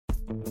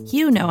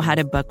You know how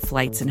to book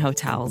flights and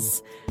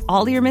hotels.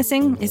 All you're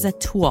missing is a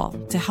tool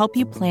to help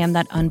you plan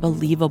that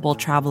unbelievable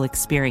travel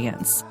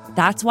experience.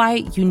 That's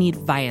why you need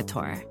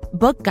Viator.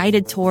 Book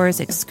guided tours,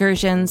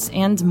 excursions,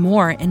 and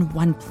more in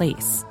one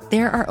place.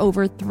 There are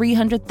over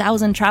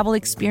 300,000 travel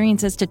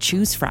experiences to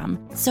choose from,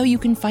 so you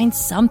can find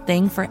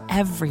something for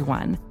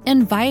everyone.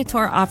 And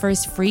Viator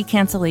offers free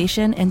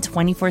cancellation and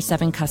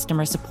 24/7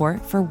 customer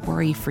support for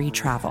worry-free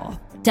travel.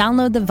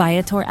 Download the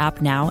Viator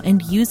app now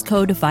and use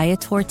code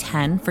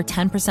Viator10 for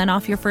 10%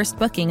 off your first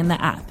booking in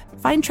the app.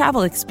 Find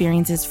travel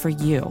experiences for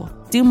you.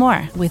 Do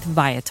more with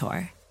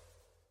Viator.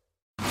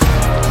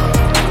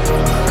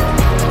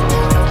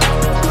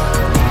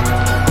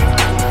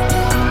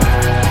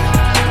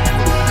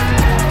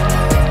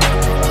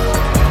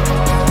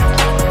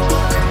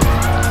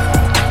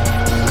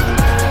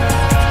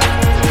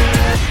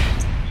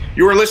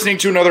 You are listening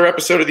to another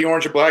episode of the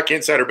Orange and Black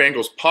Insider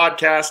Bengals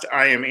podcast.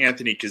 I am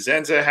Anthony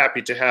Cosenza.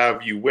 Happy to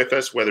have you with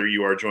us, whether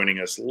you are joining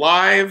us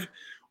live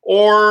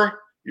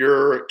or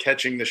you're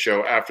catching the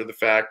show after the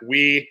fact.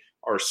 We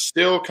are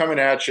still coming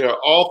at you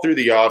all through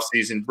the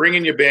offseason,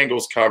 bringing you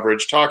Bengals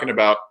coverage, talking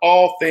about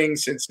all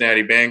things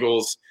Cincinnati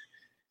Bengals.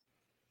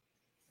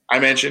 I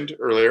mentioned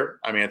earlier,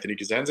 I'm Anthony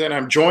Cosenza, and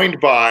I'm joined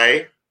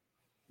by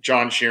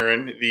John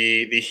Sheeran,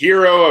 the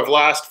hero of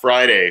last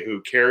Friday,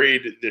 who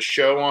carried the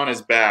show on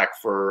his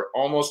back for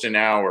almost an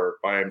hour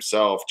by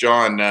himself.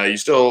 John, you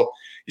still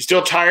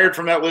tired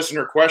from that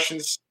listener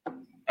questions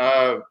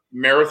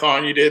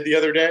marathon you did the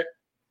other day?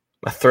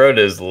 My throat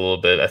is a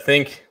little bit. I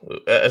think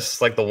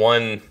it's like the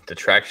one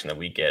detraction that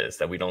we get is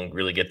that we don't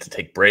really get to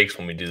take breaks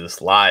when we do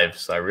this live.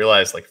 So I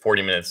realized like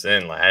 40 minutes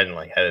in, I hadn't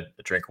had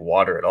a drink of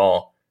water at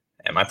all,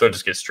 and my throat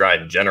just gets dry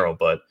in general.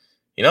 But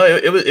you know,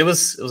 it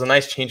was a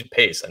nice change of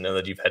pace. I know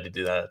that you've had to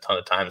do that a ton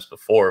of times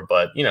before,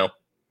 but you know,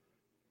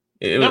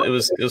 it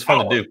was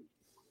fun to do.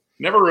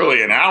 Never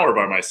really an hour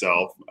by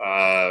myself,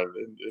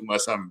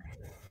 unless I'm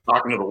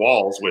talking to the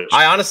walls. Which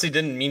I honestly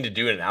didn't mean to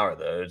do it an hour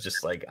though. It was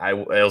just like I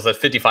was at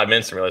 55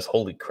 minutes and realized,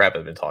 holy crap,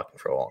 I've been talking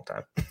for a long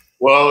time.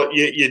 Well,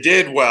 you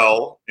did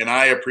well, and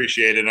I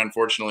appreciate it.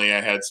 Unfortunately,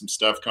 I had some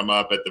stuff come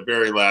up at the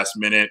very last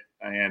minute,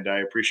 and I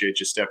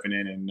appreciate you stepping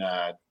in and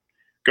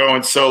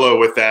going solo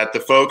with that. The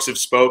folks have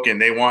spoken.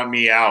 They want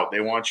me out. They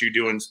want you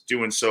doing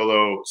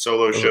solo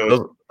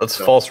shows. That's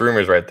false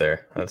rumors right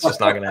there. That's just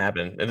not going to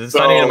happen. And it's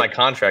not even in my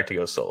contract to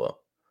go solo.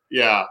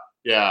 Yeah.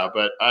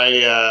 But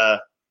I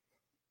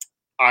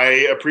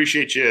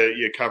appreciate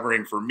you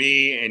covering for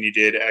me, and you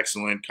did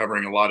excellent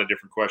covering a lot of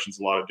different questions,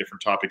 a lot of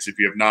different topics. If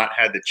you have not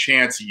had the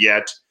chance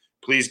yet,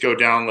 please go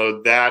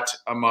download that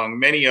among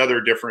many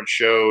other different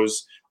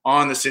shows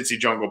on the Cincy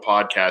Jungle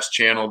podcast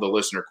channel. The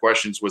listener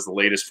questions was the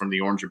latest from the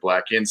Orange and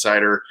Black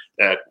Insider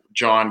that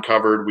John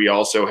covered. We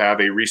also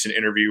have a recent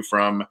interview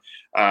from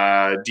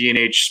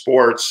D&H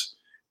Sports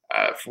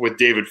with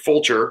David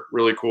Fulcher.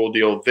 Really cool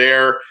deal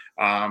there.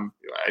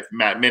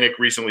 Matt Minnick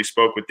recently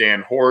spoke with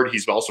Dan Horde.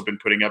 He's also been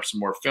putting up some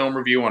more film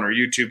review on our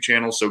YouTube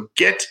channel. So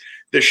get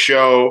the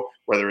show,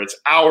 whether it's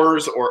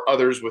ours or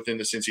others within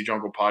the Cincy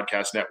Jungle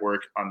Podcast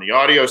Network. On the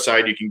audio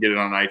side, you can get it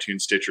on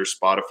iTunes, Stitcher,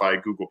 Spotify,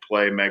 Google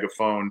Play,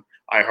 Megaphone,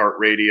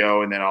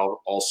 iHeartRadio, and then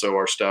also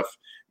our stuff,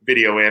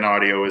 video and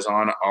audio, is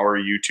on our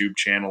YouTube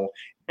channel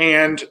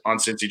and on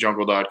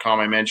cincyjungle.com.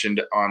 I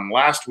mentioned on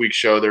last week's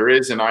show there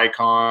is an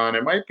icon.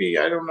 It might be,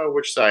 I don't know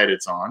which side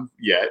it's on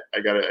yet. I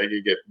gotta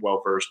get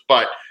well versed,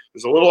 but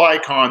there's a little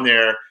icon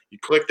there. You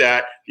click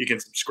that, you can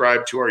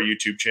subscribe to our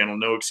YouTube channel.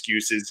 No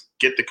excuses.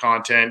 Get the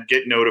content,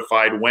 get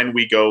notified when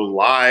we go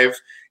live,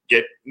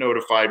 get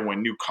notified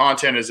when new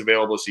content is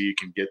available so you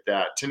can get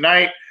that.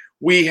 Tonight,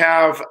 we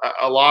have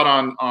a lot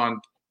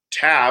on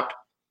tap,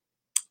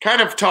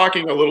 kind of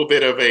talking a little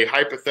bit of a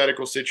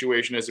hypothetical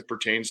situation as it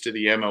pertains to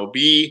the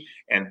MLB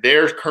and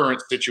their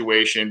current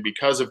situation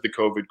because of the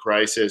COVID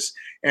crisis.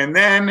 And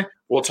then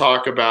we'll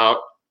talk about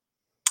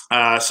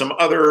some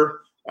other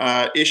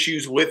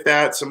issues with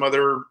that, some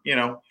other,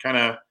 kind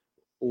of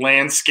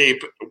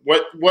landscape,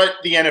 what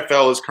the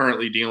NFL is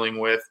currently dealing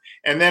with.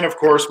 And then, of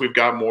course, we've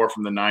got more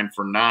from the 9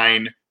 for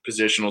 9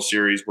 positional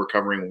series. We're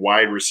covering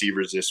wide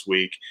receivers this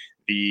week,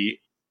 the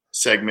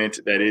segment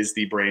that is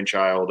the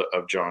brainchild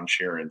of John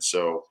Sheeran.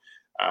 So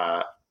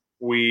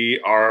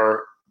we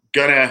are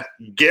going to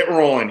get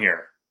rolling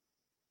here.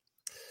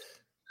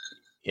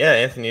 Yeah,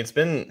 Anthony, it's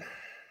been,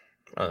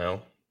 I don't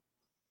know,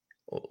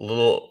 a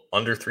little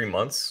under 3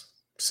 months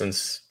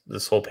since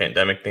this whole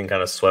pandemic thing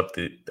kind of swept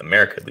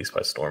America, at least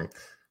by storm.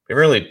 We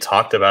haven't really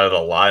talked about it a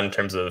lot in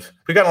terms of,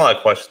 we've gotten a lot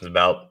of questions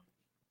about,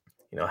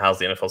 how's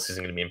the NFL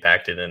season going to be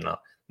impacted? And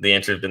the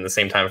answer has been the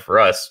same time for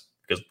us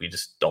because we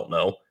just don't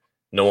know.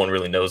 No one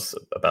really knows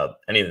about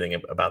anything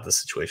about this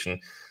situation.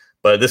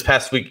 But this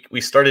past week,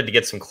 we started to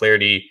get some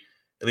clarity,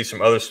 at least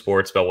from other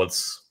sports, about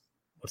what's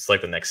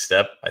like the next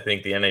step. I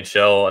think the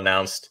NHL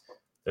announced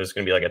there's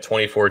going to be like a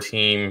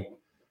 24-team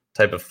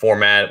type of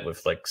format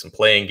with like some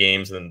playing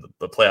games, and then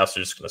the playoffs are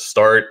just going to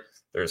start.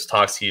 There's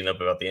talks heating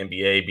up about the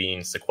NBA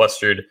being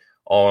sequestered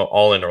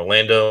all in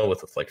Orlando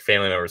with like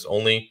family members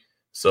only.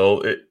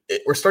 So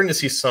we're starting to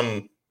see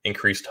some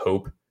increased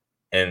hope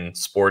and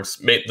sports,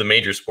 the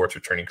major sports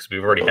returning, because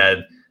we've already had,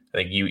 I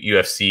think,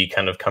 UFC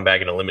kind of come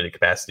back in a limited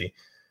capacity.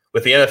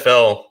 With the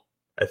NFL,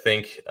 I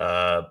think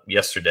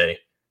yesterday,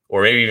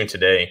 or maybe even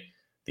today,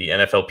 the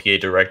NFLPA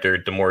director,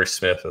 DeMaurice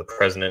Smith, the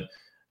president,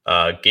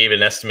 gave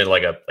an estimate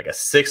like a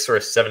 6 or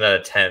a 7 out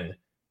of 10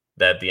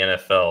 that the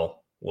NFL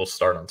will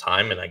start on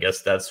time, and I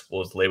guess that's what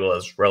was labeled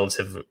as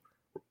relatively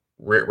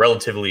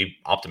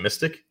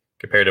optimistic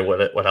compared to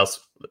what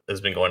else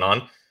has been going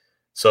on.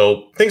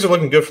 So things are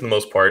looking good for the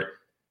most part.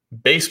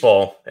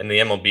 Baseball and the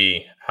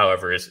MLB,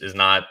 however, is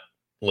not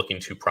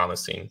looking too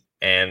promising.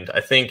 And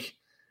I think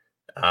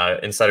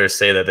insiders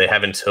say that they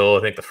have until,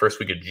 I think, the first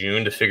week of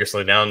June to figure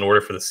something out in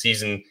order for the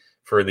season,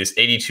 for this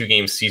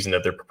 82-game season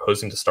that they're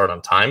proposing to start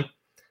on time.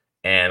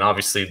 And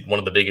obviously, one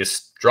of the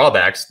biggest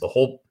drawbacks, the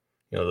whole,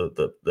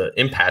 the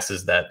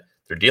impasses that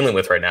they're dealing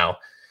with right now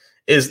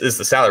is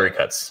the salary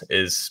cuts.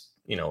 Is,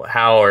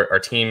 how are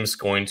teams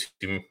going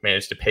to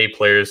manage to pay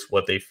players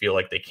what they feel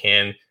like they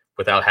can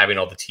without having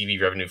all the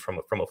TV revenue from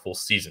a full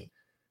season?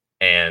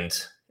 And,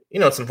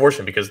 it's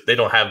unfortunate because they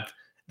don't have,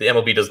 the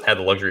MLB doesn't have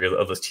the luxury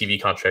of those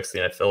TV contracts the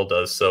NFL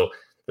does. So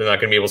they're not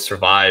going to be able to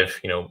survive,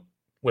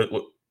 with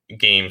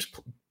games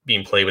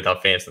being played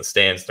without fans in the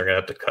stands. They're going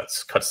to have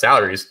to cut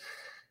salaries.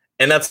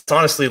 And that's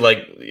honestly, like,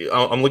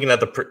 I'm looking at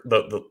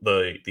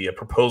the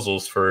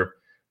proposals for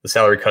the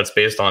salary cuts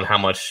based on how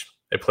much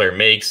a player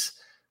makes.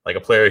 Like,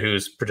 a player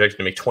who's projected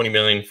to make $20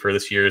 million for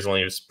this year is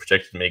only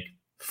projected to make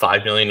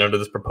 $5 million under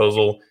this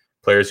proposal.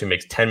 Players who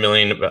makes $10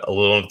 million, a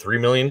little under $3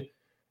 million.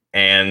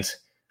 And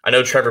I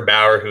know Trevor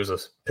Bauer, who's a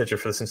pitcher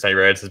for the Cincinnati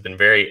Reds, has been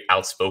very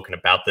outspoken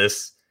about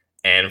this.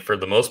 And for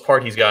the most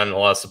part, he's gotten a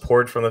lot of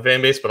support from the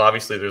fan base. But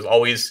obviously, there's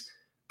always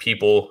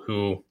people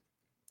who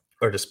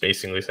are just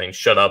basically saying,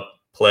 shut up,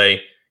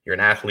 play. You're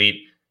an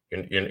athlete.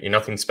 You're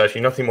nothing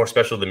special. You're nothing more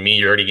special than me.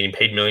 You're already getting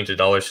paid millions of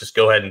dollars. Just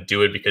go ahead and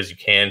do it because you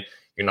can.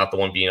 You're not the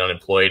one being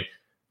unemployed.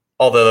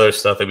 All the other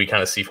stuff that we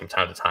kind of see from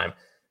time to time.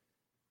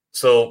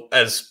 So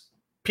as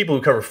people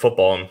who cover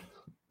football and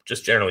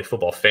just generally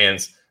football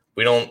fans,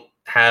 we don't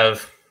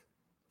have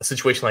a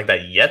situation like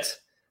that yet,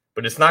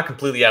 but it's not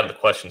completely out of the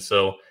question.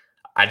 So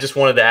I just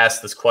wanted to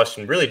ask this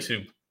question really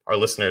to our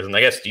listeners, and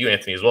I guess to you,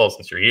 Anthony, as well,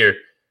 since you're here.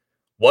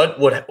 What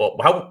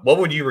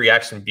would your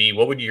reaction be?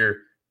 What would your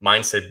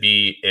mindset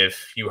be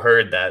if you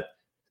heard that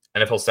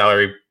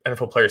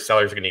NFL players'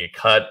 salaries are going to get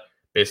cut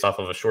based off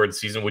of a shortened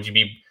season? Would you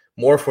be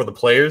more for the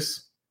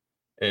players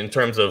in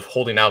terms of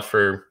holding out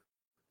for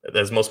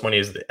as most money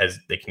as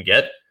they can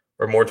get,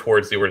 or more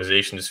towards the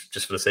organization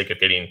just for the sake of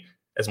getting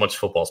as much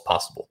football as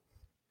possible?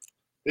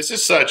 This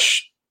is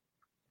such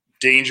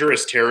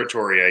dangerous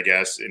territory, I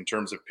guess, in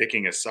terms of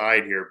picking a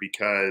side here,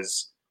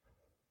 because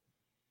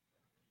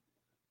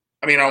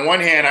on one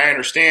hand, I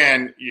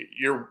understand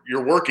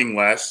you're working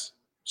less,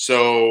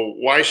 so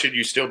why should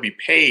you still be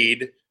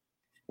paid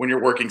when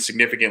you're working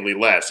significantly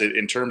less?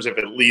 In terms of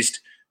at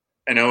least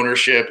an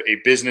ownership, a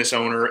business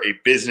owner, a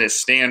business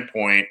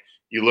standpoint,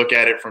 you look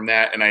at it from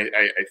that. And I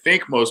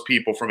think most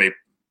people from if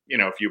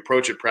you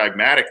approach it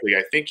pragmatically,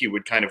 I think you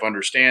would kind of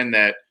understand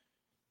that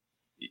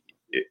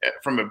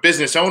from a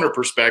business owner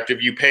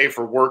perspective, you pay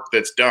for work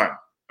that's done.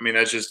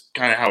 That's just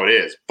kind of how it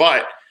is.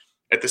 But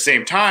at the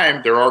same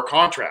time, there are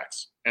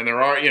contracts. And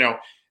there are,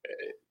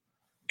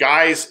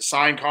 guys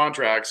sign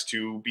contracts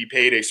to be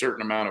paid a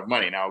certain amount of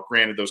money. Now,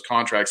 granted, those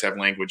contracts have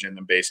language in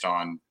them based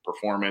on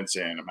performance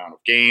and amount of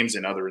games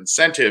and other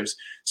incentives.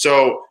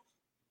 So,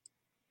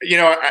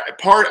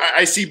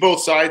 I see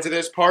both sides of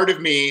this. Part of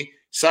me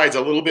sides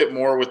a little bit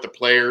more with the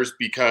players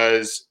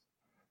because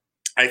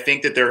I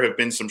think that there have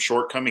been some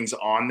shortcomings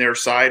on their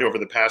side over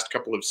the past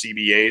couple of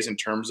CBAs in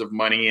terms of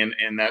money and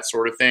that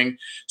sort of thing.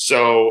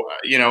 So,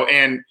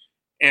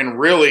 and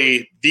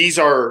really, these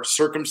are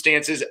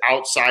circumstances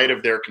outside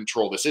of their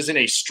control. This isn't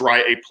a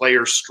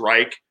player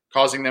strike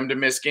causing them to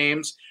miss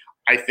games.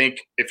 I think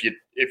if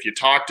you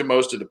talk to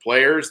most of the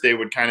players, they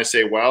would kind of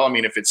say, well,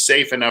 if it's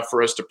safe enough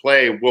for us to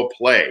play, we'll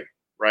play,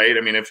 right?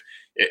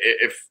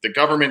 If the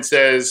government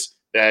says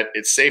that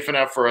it's safe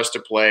enough for us to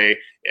play,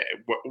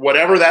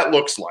 whatever that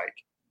looks like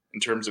in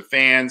terms of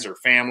fans or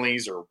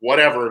families or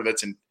whatever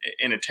that's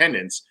in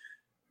attendance,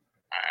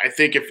 I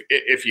think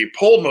if you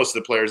polled most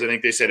of the players, I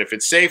think they said, if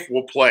it's safe,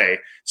 we'll play.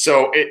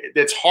 So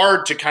it's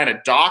hard to kind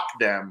of dock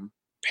them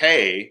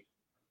pay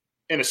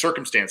in a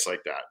circumstance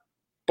like that.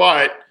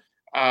 But,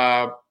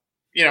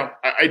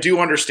 I do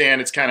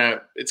understand it's kind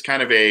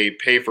of a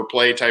pay for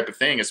play type of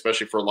thing,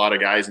 especially for a lot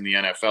of guys in the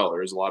NFL.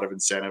 There's a lot of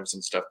incentives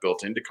and stuff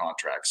built into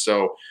contracts.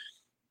 So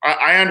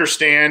I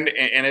understand,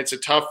 and it's a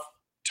tough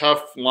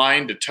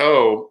line to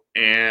toe.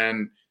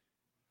 And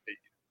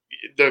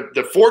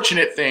the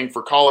fortunate thing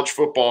for college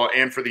football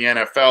and for the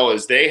NFL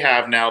is they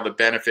have now the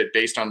benefit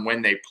based on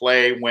when they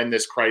play, when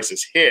this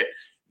crisis hit.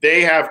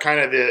 They have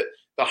kind of the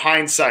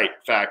hindsight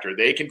factor.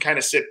 They can kind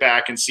of sit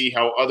back and see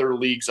how other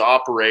leagues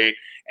operate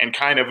and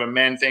kind of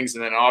amend things.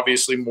 And then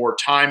obviously more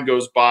time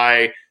goes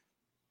by,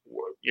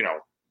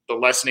 the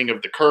lessening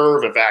of the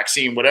curve, a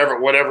vaccine,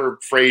 whatever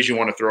phrase you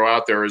want to throw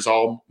out there is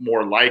all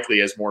more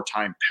likely as more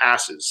time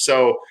passes.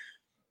 So,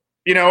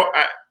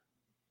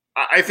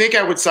 I think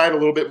I would side a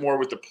little bit more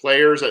with the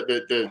players.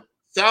 The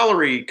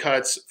salary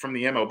cuts from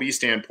the MLB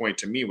standpoint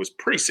to me was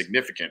pretty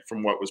significant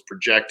from what was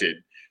projected.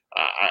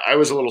 I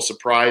was a little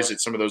surprised at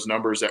some of those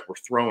numbers that were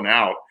thrown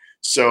out.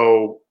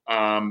 So,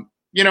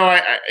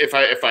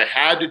 if I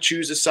had to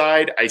choose a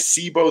side, I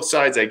see both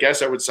sides. I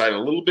guess I would side a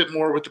little bit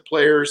more with the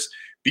players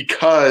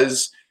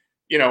because,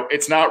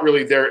 it's not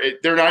really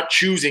they're not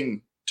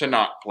choosing to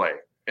not play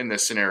in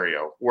this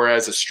scenario,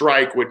 whereas a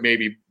strike would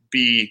maybe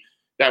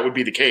that would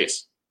be the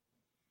case.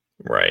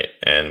 Right.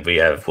 And we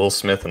have Will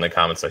Smith in the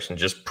comment section,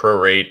 just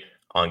prorate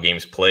on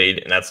games played.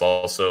 And that's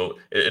also,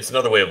 it's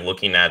another way of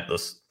looking at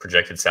those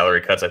projected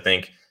salary cuts. I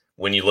think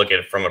when you look at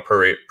it from a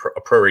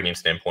prorating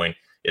standpoint,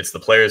 it's the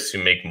players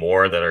who make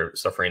more that are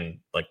suffering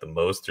like the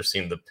most. They're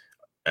seeing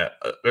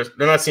they're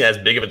not seeing as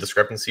big of a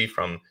discrepancy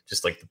from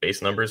just like the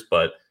base numbers,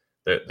 but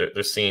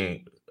they're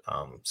seeing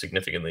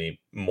significantly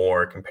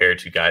more compared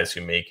to guys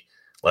who make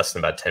less than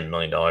about $10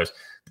 million.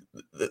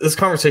 This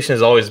conversation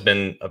has always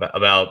been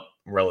about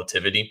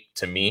relativity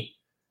to me,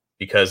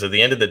 because at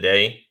the end of the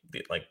day,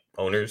 like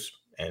owners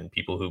and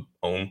people who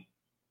own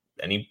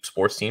any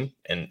sports team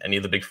and any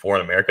of the big four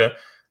in America,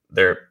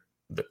 they're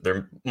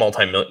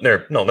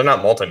multi-million. No, they're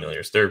not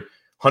multimillionaires. They're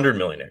 100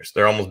 millionaires.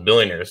 They're almost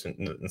billionaires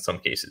in some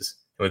cases.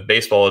 And with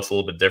baseball, it's a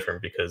little bit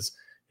different because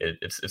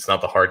it's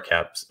not the hard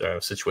cap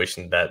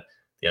situation that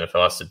the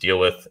NFL has to deal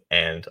with.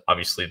 And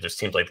obviously, there's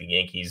teams like the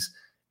Yankees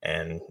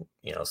and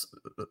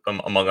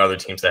among other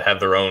teams that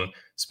have their own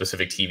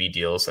specific TV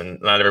deals, and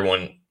not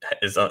everyone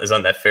is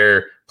on that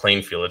fair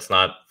playing field. It's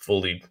not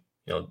fully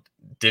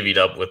divvied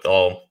up with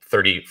all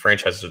 30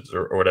 franchises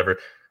or whatever.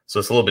 So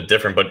it's a little bit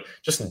different. But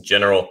just in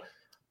general,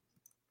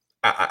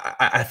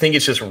 I think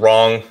it's just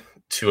wrong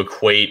to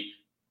equate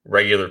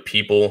regular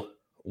people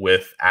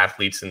with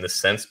athletes in this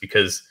sense,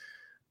 because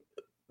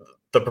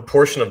the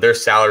proportion of their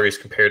salaries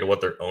compared to what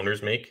their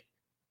owners make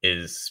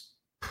is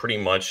pretty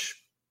much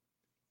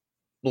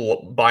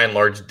by and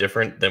large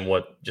different than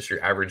what just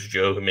your average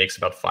Joe who makes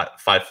about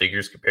five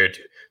figures compared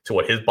to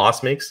what his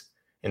boss makes,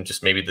 and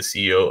just maybe the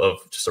CEO of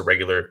just a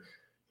regular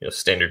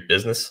standard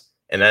business.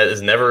 And that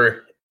is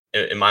never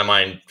in my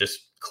mind just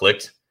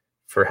clicked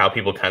for how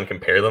people kind of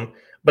compare them.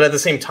 But at the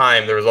same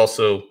time, there was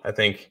also, I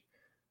think,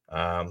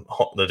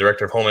 the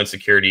director of Homeland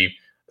Security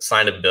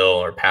signed a bill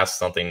or passed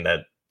something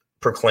that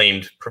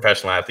proclaimed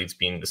professional athletes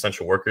being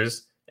essential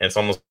workers. And it's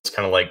almost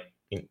kind of like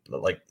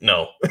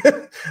no,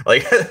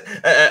 like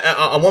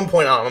at one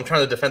point I'm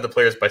trying to defend the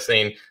players by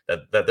saying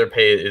that their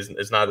pay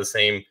is not the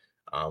same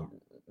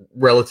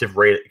relative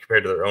rate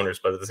compared to their owners,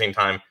 but at the same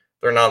time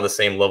they're not on the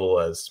same level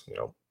as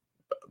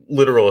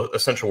literal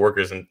essential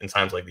workers in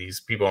times like these,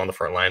 people on the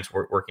front lines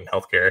working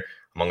healthcare,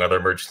 among other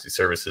emergency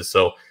services.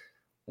 So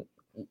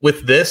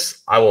with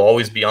this, I will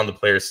always be on the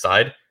players'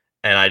 side,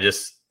 and I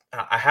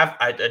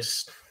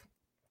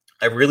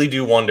really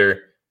do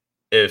wonder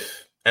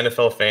if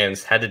NFL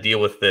fans had to deal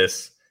with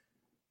this,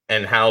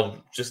 and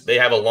how just they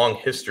have a long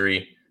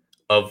history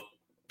of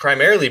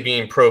primarily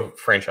being pro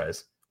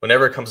franchise.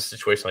 Whenever it comes to a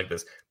situation like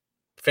this,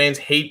 fans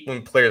hate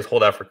when players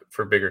hold out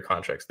for bigger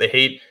contracts. They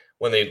hate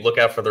when they look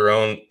out for their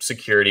own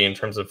security in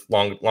terms of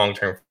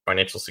long-term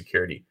financial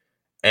security.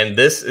 And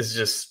this is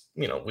just,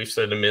 we've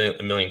said it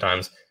a million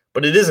times,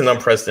 but it is an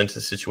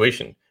unprecedented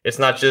situation. It's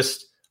not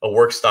just a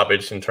work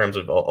stoppage in terms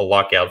of a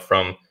lockout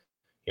from,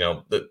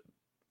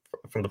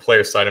 from the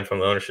player side and from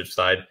the ownership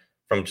side,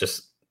 from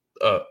just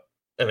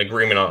an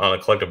agreement on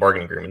a collective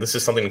bargaining agreement. This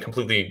is something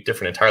completely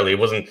different entirely. It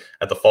wasn't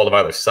at the fault of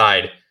either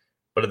side,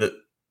 but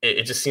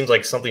it just seems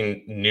like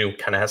something new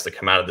kind of has to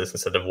come out of this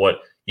instead of what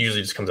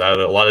usually just comes out of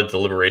it. A lot of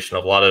deliberation, a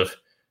lot of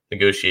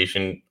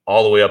negotiation,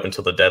 all the way up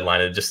until the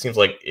deadline. It just seems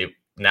like it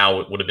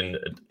would have been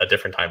a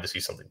different time to see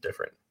something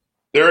different.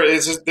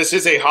 This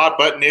is a hot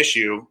button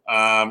issue.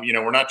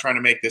 We're not trying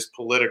to make this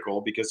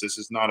political, because this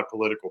is not a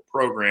political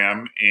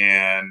program,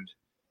 and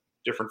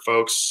different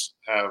folks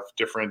have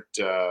different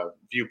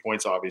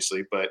viewpoints,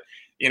 obviously. But,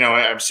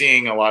 I'm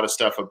seeing a lot of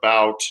stuff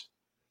about,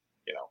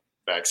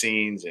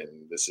 vaccines,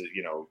 and this is,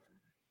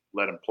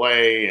 let them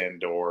play,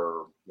 and,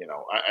 or,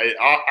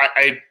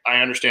 I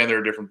understand there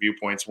are different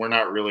viewpoints. We're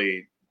not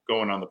really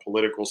going on the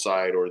political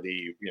side or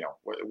the,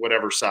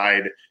 whatever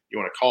side you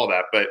want to call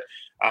that. But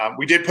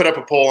we did put up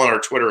a poll on our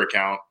Twitter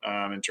account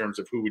in terms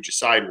of who would you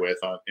side with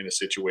in a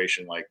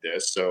situation like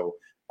this. So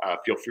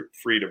feel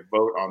free to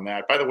vote on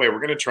that. By the way,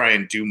 we're going to try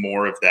and do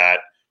more of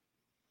that,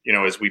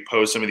 as we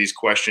post some of these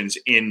questions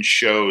in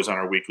shows on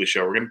our weekly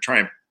show. We're going to try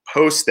and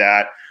post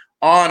that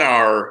on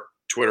our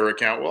Twitter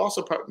account. We'll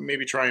also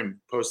maybe try and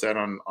post that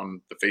on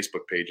the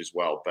Facebook page as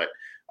well. But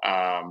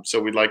so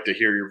we'd like to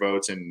hear your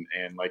votes. And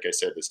like I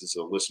said, this is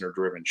a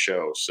listener-driven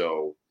show.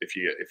 So if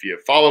you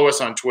follow us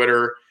on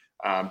Twitter,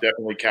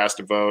 definitely cast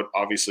a vote.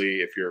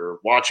 Obviously, if you're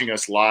watching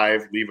us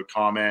live, leave a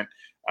comment.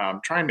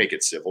 Try and make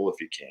it civil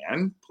if you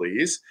can,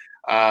 please.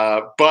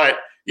 But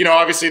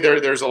obviously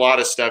there's a lot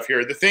of stuff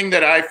here. The thing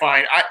that I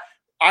find,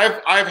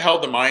 I've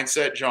held the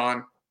mindset,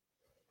 John,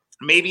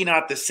 maybe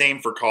not the same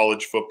for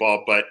college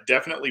football, but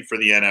definitely for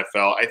the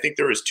NFL. I think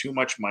there is too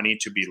much money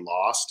to be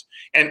lost.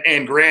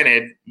 And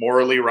granted,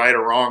 morally right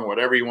or wrong,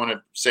 whatever you want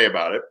to say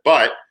about it,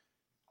 but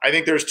I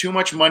think there's too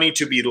much money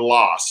to be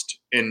lost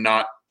in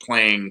not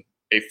playing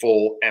a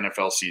full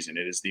NFL season.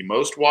 It is the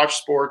most watched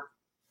sport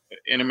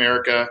in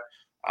America.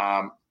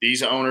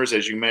 These owners,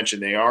 as you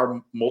mentioned, they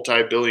are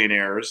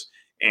multi-billionaires,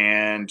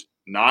 and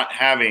not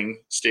having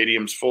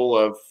stadiums full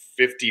of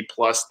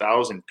 50+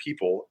 thousand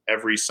people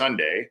every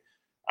Sunday,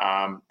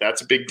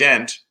 that's a big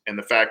dent in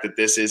the fact that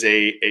this is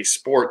a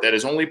sport that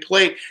is only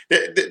played.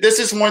 This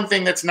is one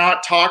thing that's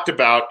not talked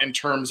about in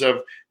terms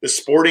of the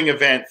sporting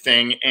event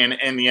thing and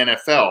the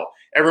NFL.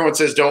 Everyone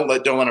says don't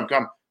let them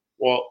come.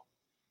 Well,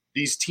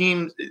 these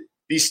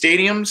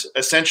stadiums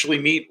essentially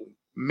meet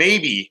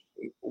maybe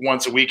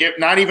once a week, if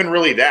not even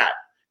really that.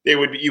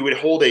 You would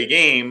hold a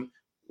game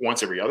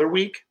once every other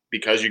week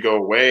because you go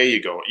away,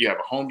 you have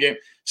a home game.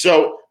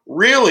 So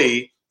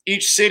really,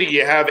 each city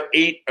you have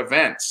 8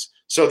 events.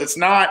 So that's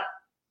not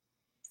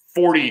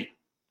 40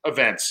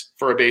 events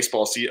for a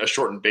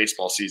shortened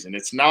baseball season.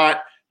 It's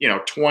not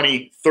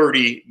 20,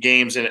 30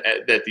 games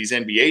that these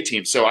NBA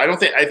teams. So I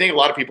think a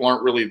lot of people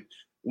aren't really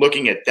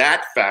looking at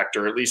that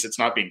factor. At least it's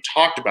not being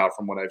talked about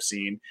from what I've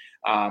seen.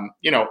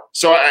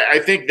 So I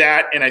think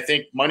that, and I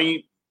think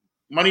money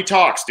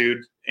talks,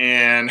 dude.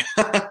 And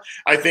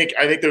I think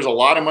there's a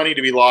lot of money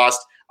to be lost.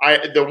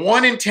 The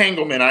one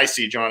entanglement I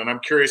see, John, and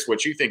I'm curious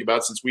what you think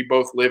about, since we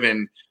both live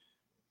in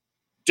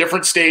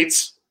different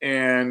states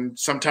and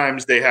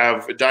sometimes they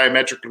have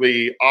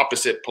diametrically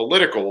opposite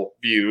political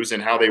views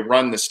and how they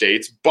run the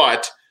states.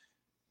 But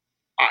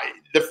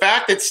the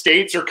fact that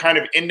states are kind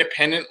of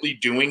independently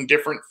doing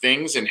different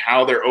things and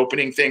how they're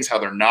opening things, how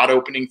they're not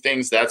opening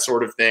things, that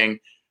sort of thing,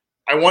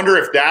 I wonder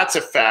if that's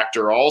a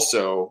factor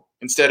also,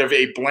 instead of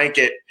a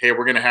blanket, hey,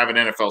 we're going to have an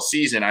NFL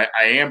season. I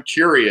am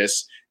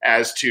curious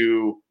as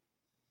to,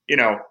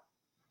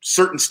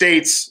 certain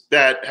states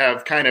that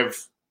have kind of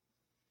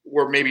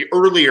were maybe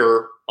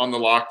earlier on the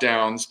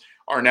lockdowns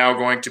are now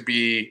going to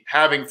be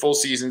having full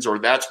seasons, or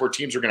that's where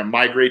teams are going to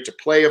migrate to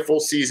play a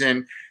full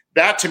season.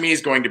 That to me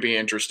is going to be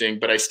interesting.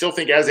 But I still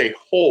think as a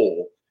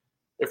whole,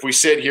 if we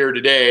sit here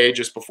today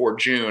just before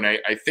June, I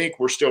think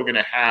we're still going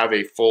to have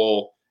a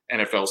full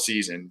NFL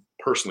season,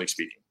 personally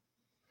speaking.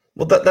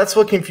 Well, that's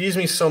what confused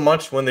me so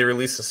much when they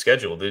released the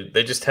schedule.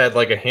 They just had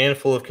like a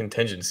handful of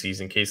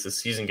contingencies in case the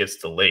season gets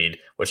delayed,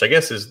 which I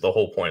guess is the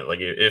whole point. Like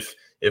if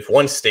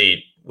one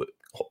state,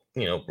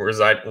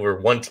 where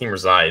one team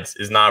resides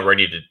is not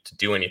ready to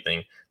do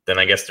anything, then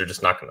I guess they're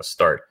just not going to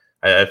start.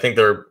 I think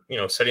they're,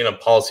 setting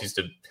up policies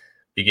to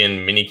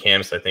begin mini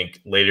camps, I think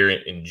later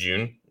in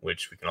June,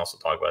 which we can also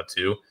talk about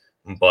too.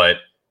 But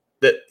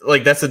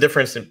that's the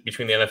difference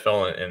between the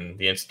NFL and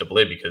the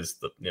NCAA, because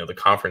the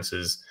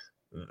conferences,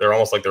 they're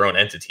almost like their own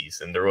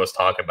entities. And there was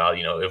talk about,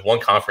 if one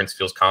conference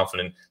feels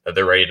confident that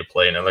they're ready to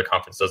play and another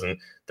conference doesn't,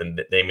 then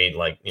they may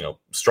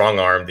strong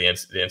arm the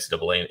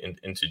NCAA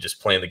into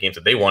just playing the games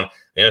that they want.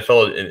 The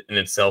NFL in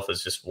itself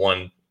is just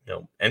one,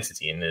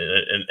 entity, and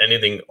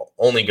anything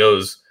only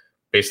goes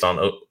based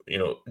on,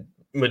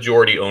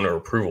 majority owner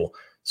approval.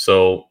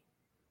 So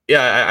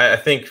yeah, I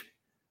think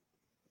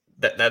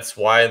that's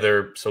why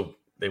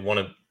they want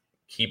to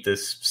keep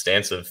this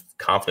stance of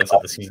confidence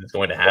that the season is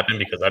going to happen,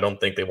 because I don't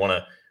think they want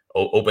to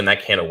open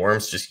that can of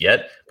worms just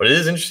yet. But it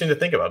is interesting to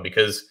think about,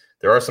 because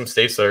there are some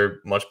states that are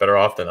much better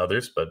off than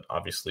others. But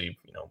obviously,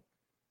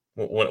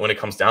 when it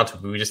comes down to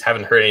it, we just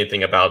haven't heard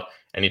anything about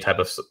any type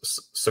of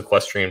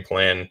sequestrian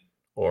plan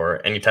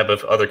or any type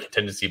of other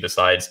contingency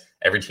besides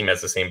every team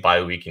has the same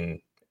bye week, and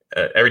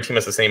every team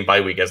has the same bye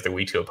week as their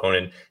week 2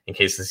 opponent in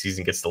case the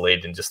season gets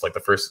delayed, and just like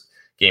the first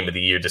game of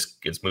the year just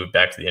gets moved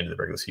back to the end of the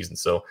regular season.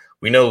 So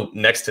we know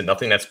next to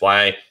nothing. That's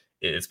why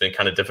it's been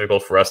kind of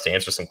difficult for us to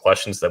answer some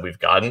questions that we've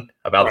gotten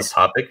about this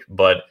topic.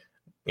 But,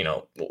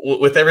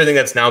 with everything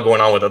that's now going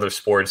on with other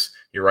sports,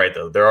 you're right,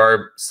 though. There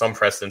are some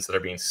precedents that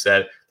are being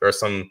set. There are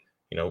some,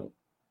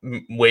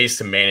 ways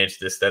to manage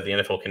this that the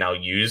NFL can now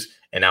use.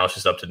 And now it's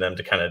just up to them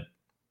to kind of,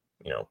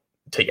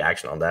 take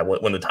action on that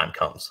when the time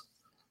comes.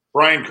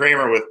 Brian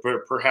Kramer with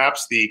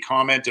perhaps the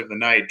comment of the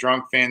night: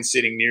 drunk fans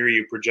sitting near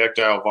you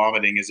projectile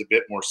vomiting is a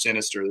bit more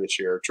sinister this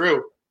year.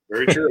 True.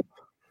 Very true.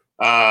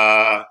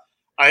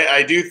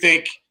 I do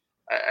think,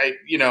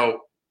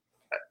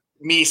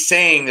 me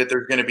saying that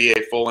there's going to be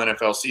a full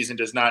NFL season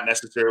does not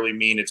necessarily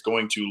mean it's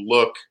going to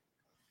look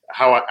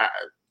how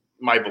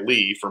my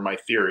belief or my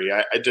theory.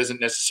 It doesn't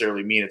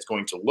necessarily mean it's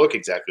going to look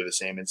exactly the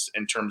same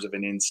in terms of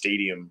an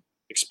in-stadium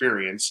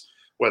experience,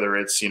 whether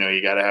it's,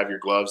 you got to have your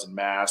gloves and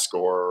mask,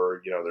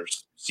 or,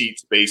 there's seat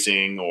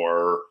spacing,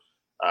 or,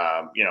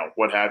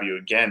 what have you.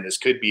 Again, this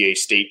could be a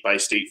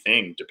state-by-state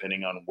thing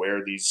depending on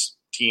where these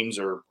teams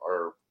are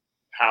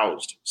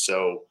housed.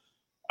 So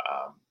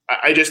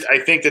I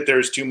think that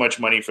there's too much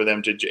money for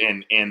them to,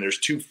 and there's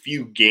too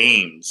few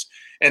games.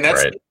 And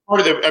that's right.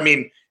 Part of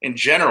in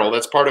general,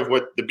 that's part of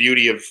what the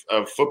beauty of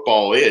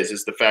football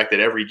is the fact that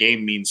every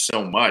game means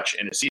so much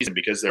in a season,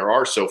 because there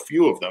are so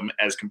few of them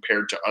as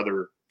compared to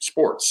other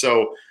sports.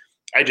 So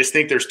I just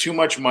think there's too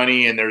much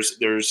money and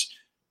there's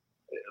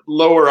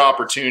lower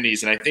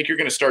opportunities. And I think you're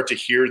going to start to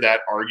hear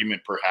that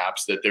argument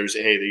perhaps that there's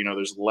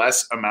there's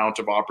less amount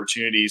of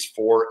opportunities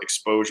for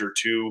exposure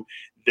to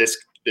this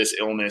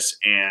illness.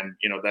 And,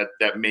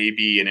 that may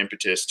be an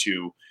impetus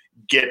to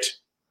get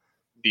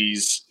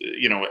these,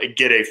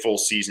 get a full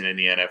season in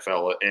the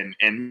NFL.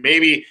 And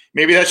maybe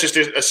that's just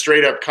a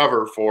straight up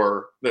cover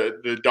for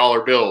the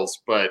dollar bills.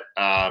 But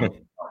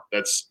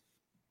that's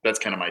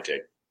kind of my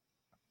take.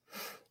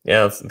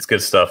 Yeah, it's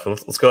good stuff.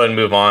 Let's go ahead and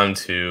move on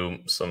to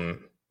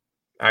some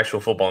actual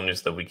football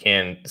news that we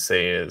can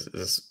say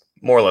is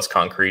more or less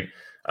concrete.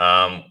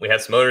 We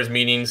had some owners'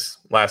 meetings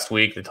last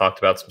week. They talked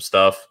about some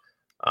stuff.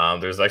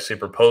 There's actually a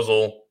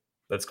proposal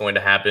that's going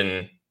to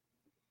happen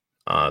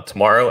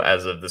tomorrow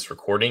as of this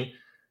recording,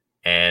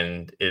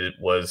 and it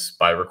was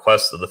by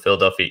request of the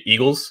Philadelphia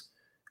Eagles,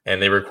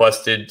 and they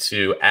requested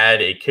to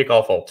add a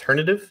kickoff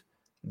alternative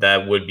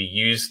that would be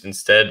used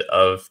instead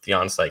of the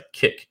onside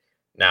kick.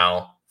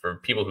 Now, for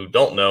people who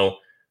don't know,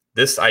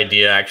 this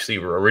idea actually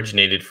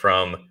originated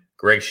from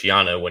Greg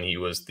Schiano when he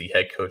was the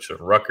head coach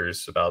of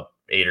Rutgers about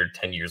 8 or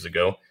 10 years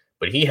ago.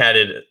 But he had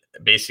it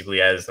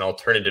basically as an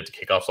alternative to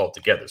kickoffs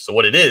altogether. So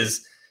what it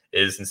is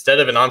instead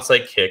of an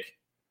onside kick,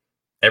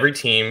 every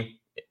team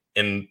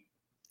in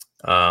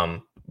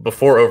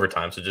before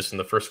overtime, so just in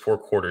the first 4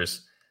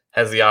 quarters,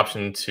 has the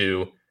option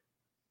to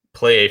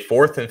play a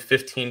 4th and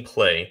 15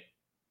 play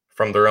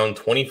from their own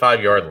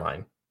 25-yard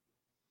line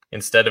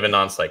instead of an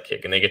onside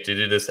kick. And they get to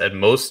do this at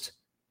most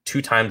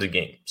 2 times a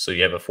game. So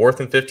you have a 4th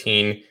and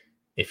 15.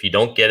 If you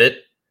don't get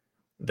it,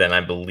 then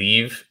I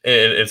believe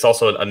it's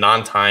also a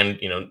non-timed,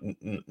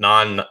 it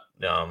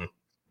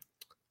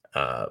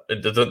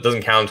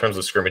doesn't count in terms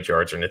of scrimmage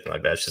yards or anything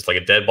like that. It's just like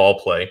a dead ball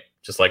play,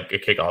 just like a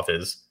kickoff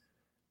is.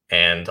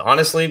 And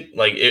honestly,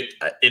 like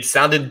it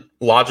sounded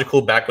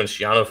logical back when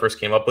Schiano first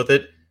came up with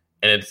it,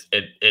 and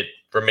it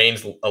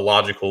remains a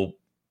logical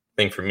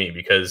thing for me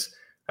because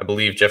I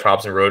believe Jeff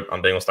Hobson wrote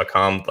on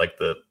Bengals.com like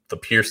the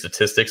pure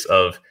statistics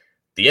of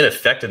the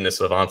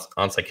ineffectiveness of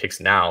onside kicks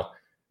now.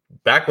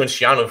 Back when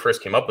Schiano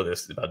first came up with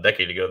this about a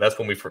decade ago, that's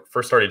when we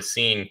first started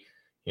seeing,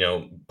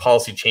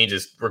 policy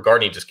changes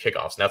regarding just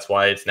kickoffs. And that's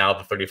why it's now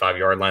the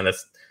 35-yard line.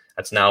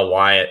 That's now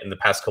why in the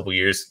past couple of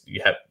years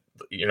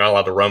you're not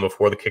allowed to run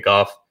before the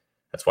kickoff.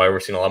 That's why we're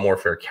seeing a lot more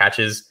fair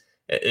catches.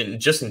 And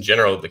just in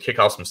general, the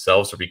kickoffs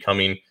themselves are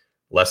becoming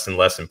less and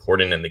less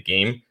important in the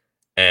game.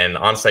 And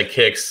onside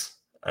kicks,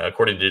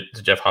 according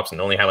to Jeff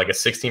Hobson, only had like a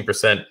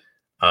 16%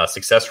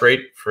 success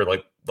rate for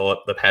like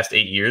the past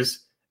 8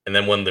 years. And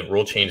then when the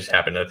rule changes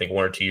happened, I think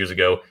 1 or 2 years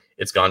ago,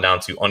 it's gone down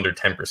to under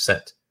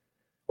 10%.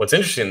 What's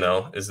interesting,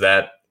 though, is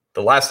that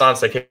the last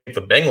onside kick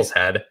the Bengals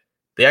had,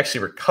 they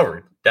actually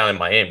recovered down in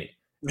Miami.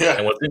 Yeah.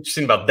 And what's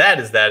interesting about that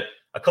is that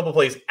a couple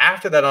plays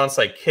after that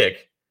onside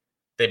kick,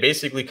 they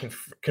basically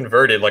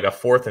converted like a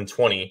 4th and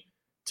 20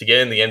 to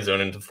get in the end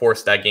zone and to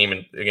force that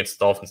game against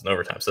the Dolphins in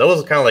overtime. So that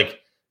was kind of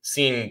like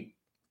seeing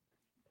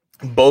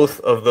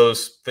both of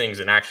those things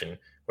in action,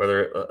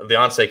 whether the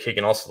onside kick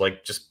and also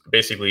like just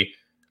basically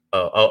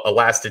a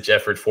last-ditch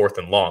effort 4th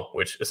and long,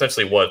 which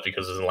essentially was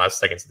because it was in the last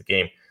seconds of the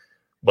game.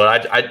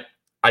 But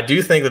I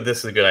do think that this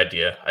is a good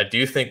idea. I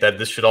do think that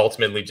this should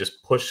ultimately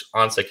just push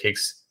onside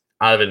kicks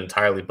out of it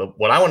entirely. But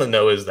what I want to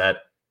know is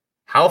that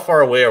how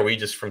far away are we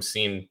just from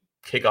seeing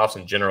kickoffs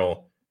in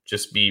general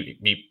just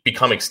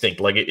become extinct?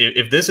 Like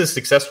if this is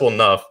successful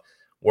enough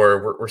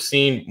where we're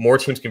seeing more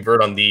teams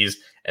convert on these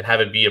and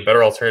have it be a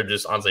better alternative to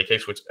just onside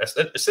kicks, which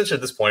essentially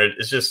at this point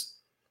is just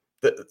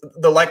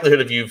the likelihood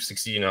of you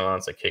succeeding on an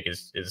onside kick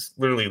is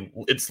literally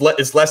it's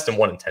less than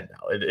 1 in 10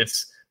 now.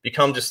 It's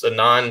become just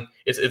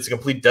it's a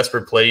complete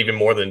desperate play, even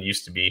more than it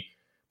used to be.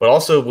 But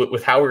also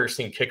with how we're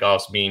seeing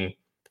kickoffs being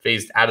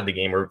phased out of the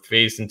game or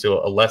phased into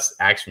a less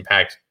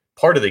action-packed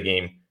part of the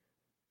game,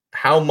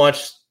 how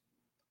much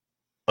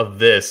of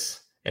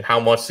this and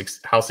how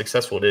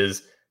successful it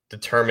is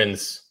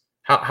determines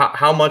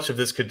how much of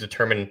this could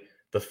determine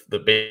the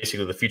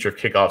basically the future of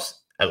kickoffs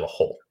as a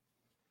whole.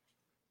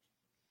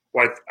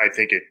 Well, I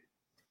think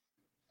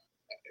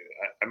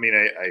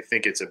I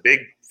think it's a big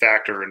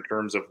factor in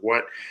terms of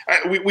what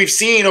we've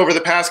seen over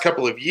the past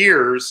couple of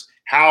years,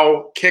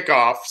 how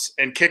kickoffs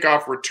and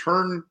kickoff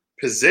return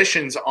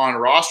positions on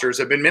rosters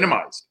have been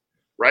minimized,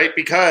 right?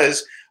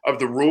 Because of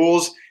the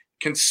rules,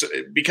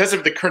 because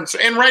of the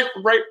and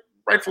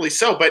rightfully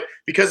so, but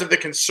because of the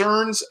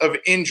concerns of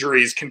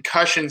injuries,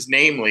 concussions,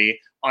 namely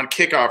on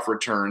kickoff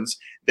returns,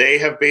 they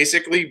have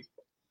basically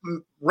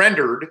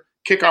rendered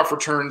kickoff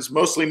returns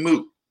mostly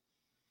moot.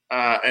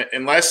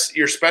 Unless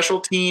your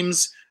special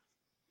teams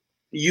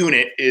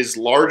unit is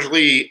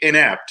largely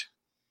inept,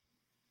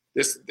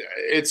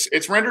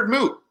 it's rendered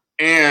moot.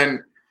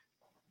 And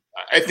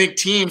I think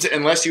teams,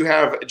 unless you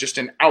have just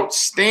an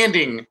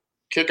outstanding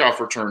kickoff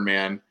return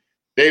man,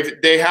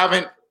 they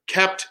haven't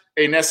kept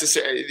a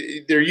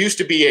necessary. There used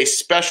to be a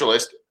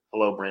specialist.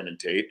 Hello, Brandon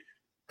Tate,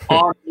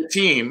 on the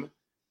team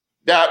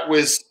that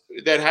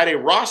had a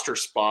roster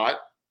spot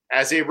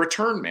as a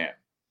return man.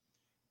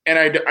 And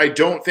I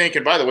don't think,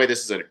 and by the way,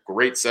 this is a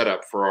great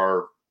setup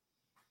for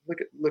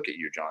Look at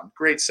you, John.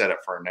 Great setup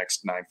for our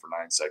next 9 for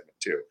 9 segment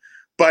too.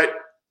 But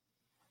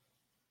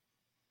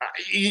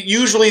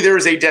usually there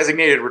is a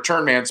designated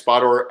return man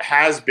spot, or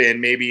has been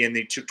maybe in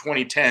the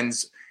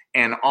 2010s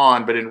and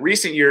on. But in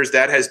recent years,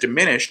 that has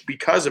diminished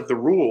because of the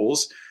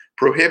rules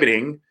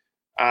prohibiting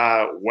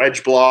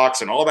wedge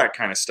blocks and all that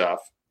kind of stuff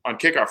on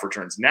kickoff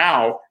returns.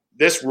 Now,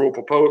 this rule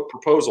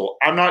proposal,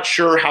 I'm not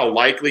sure how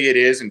likely it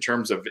is in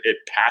terms of it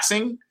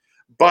passing,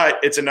 but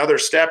it's another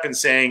step in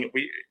saying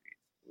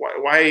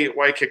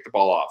why kick the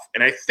ball off?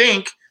 And I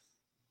think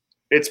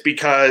it's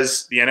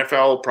because the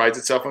NFL prides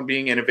itself on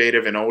being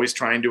innovative and always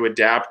trying to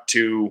adapt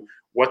to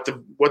what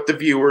the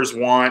viewers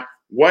want,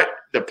 what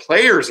the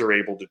players are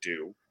able to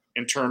do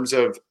in terms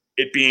of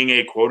it being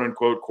a quote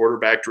unquote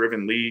quarterback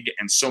driven league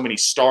and so many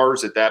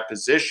stars at that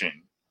position.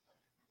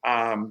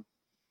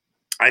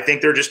 I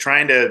think they're just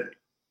trying to,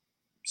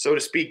 so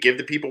to speak, give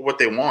the people what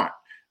they want.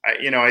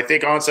 I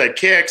think onside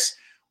kicks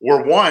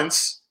were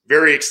once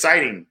very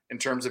exciting in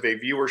terms of a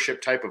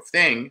viewership type of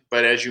thing.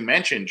 But as you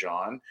mentioned,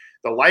 John,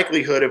 the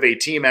likelihood of a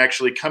team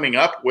actually coming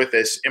up with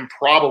this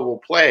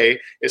improbable play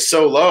is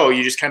so low,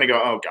 you just kind of go,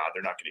 oh, God,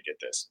 they're not going to get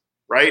this,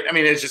 right? I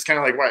mean, it's just kind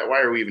of like,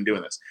 why are we even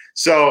doing this?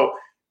 So,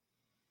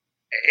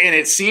 and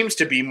it seems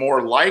to be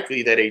more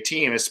likely that a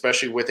team,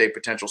 especially with a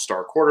potential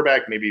star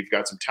quarterback, maybe you've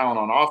got some talent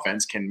on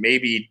offense, can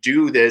maybe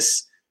do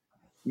this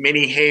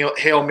mini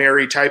Hail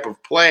Mary type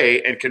of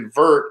play and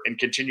convert and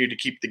continue to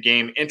keep the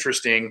game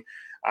interesting.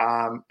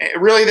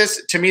 Really,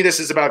 this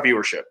is about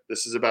viewership.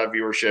 This is about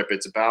viewership.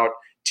 It's about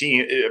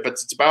team, but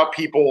it's about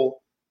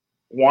people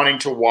wanting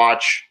to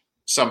watch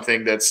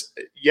something that's,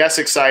 yes,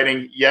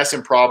 exciting, yes,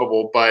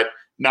 improbable, but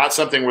not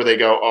something where they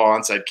go, oh,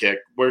 onside kick,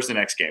 where's the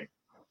next game?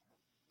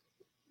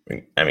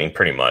 I mean,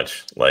 pretty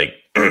much. Like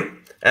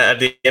at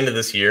the end of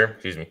this year,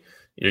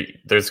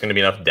 there's going to be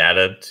enough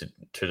data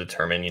to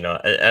determine,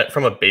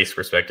 from a base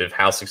perspective,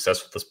 how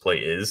successful this play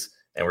is.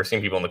 And we're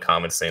seeing people in the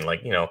comments saying,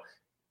 like,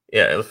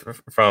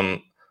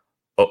 from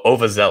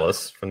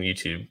Overzealous from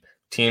YouTube,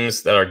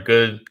 teams that are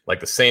good, like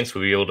the Saints,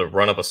 will be able to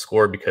run up a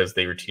score because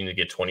they routinely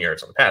get 20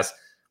 yards on the pass.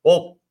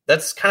 Well,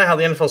 that's kind of how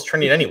the NFL is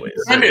trending anyways.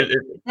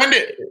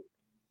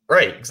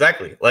 Right,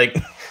 exactly. Like,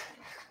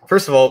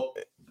 first of all,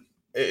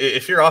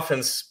 if you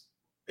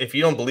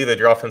don't believe that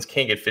your offense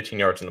can't get 15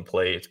 yards in the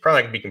play, it's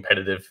probably not going to be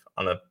competitive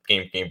on a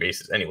game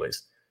basis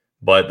anyways.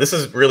 But this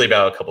is really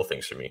about a couple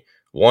things for me.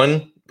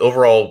 One,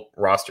 overall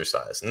roster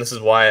size. And this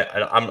is why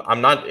I'm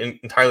not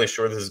entirely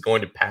sure this is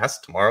going to pass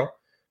tomorrow,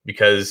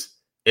 because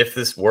if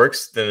this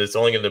works, then it's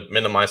only going to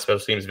minimize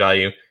special teams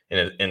value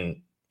and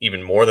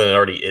even more than it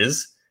already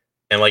is.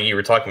 And like you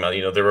were talking about,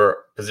 there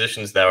were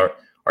positions that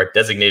are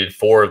designated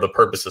for the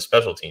purpose of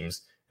special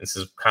teams. This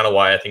is kind of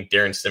why I think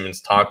Darren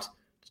Simmons talked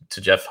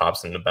to Jeff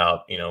Hobson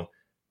about,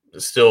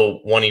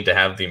 still wanting to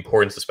have the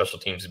importance of special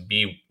teams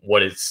be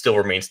what it still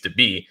remains to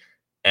be.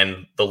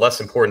 And the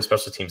less important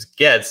special teams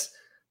gets,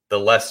 the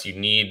less you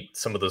need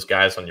some of those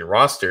guys on your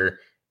roster.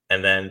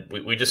 And then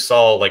we just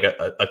saw like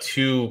a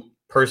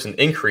 2-person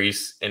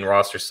increase in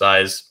roster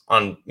size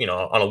on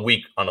a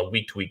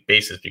week-to-week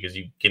basis, because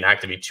you can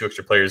activate 2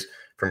 extra players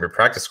from your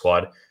practice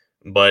squad.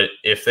 But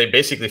if they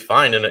basically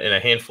find in a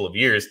handful of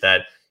years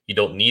that you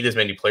don't need as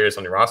many players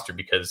on your roster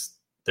because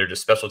they're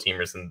just special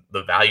teamers and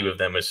the value of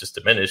them is just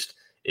diminished,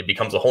 it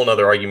becomes a whole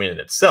nother argument in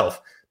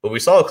itself. But we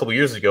saw a couple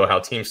years ago how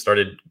teams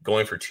started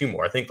going for 2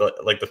 more. I think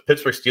the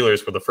Pittsburgh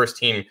Steelers were the first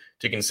team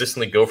to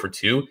consistently go for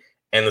 2,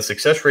 and the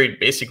success rate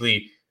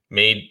basically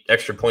made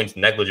extra points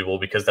negligible,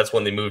 because that's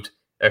when they moved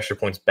extra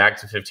points back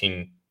to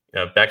 15,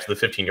 back to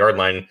the 15-yard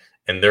line,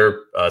 and their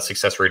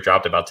success rate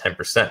dropped about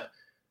 10%.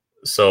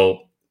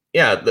 So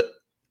yeah,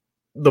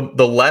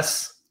 the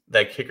less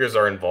that kickers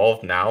are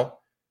involved now,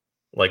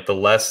 like the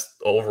less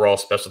overall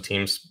special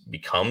teams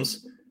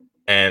becomes.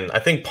 And I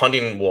think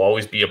punting will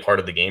always be a part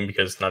of the game,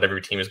 because not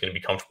every team is going to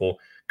be comfortable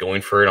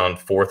going for it on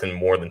 4th and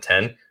more than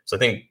 10. So I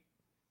think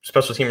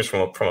special teamers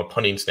from a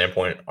punting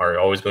standpoint are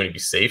always going to be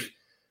safe.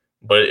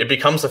 But it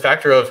becomes a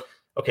factor of,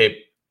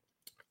 okay,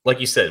 like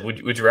you said,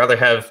 would you rather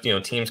have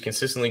teams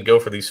consistently go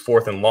for these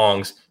 4th and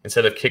longs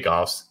instead of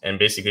kickoffs and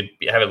basically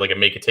have it like a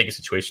make it take it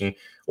situation,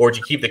 or would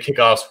you keep the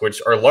kickoffs,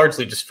 which are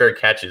largely just fair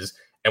catches,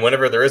 and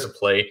whenever there is a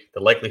play, the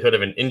likelihood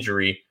of an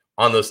injury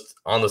on those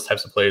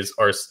types of plays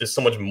is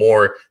so much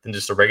more than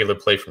just a regular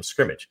play from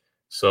scrimmage.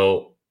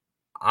 So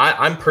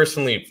I'm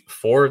personally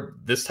for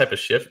this type of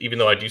shift, even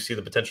though I do see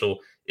the potential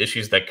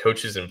issues that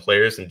coaches and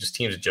players and just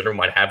teams in general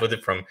might have with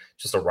it from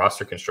just a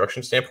roster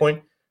construction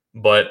standpoint.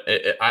 But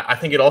I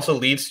think it also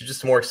leads to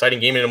just a more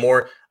exciting game and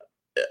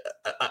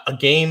a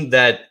game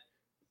that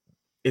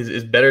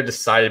is better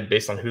decided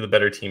based on who the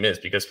better team is,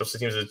 because special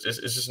teams is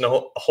just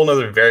a whole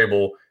other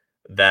variable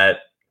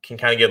that can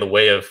kind of get in the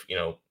way of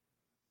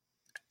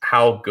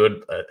how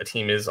good a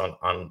team is on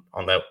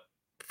that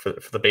for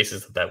the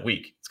basis of that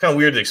week. It's kind of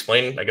weird to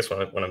explain, I guess,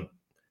 when I'm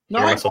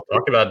hearing myself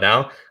talk about it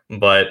now,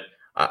 but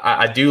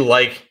I do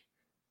like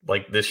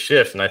this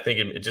shift, and I think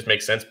it just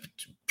makes sense,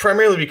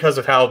 primarily because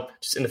of how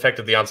just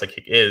ineffective the onside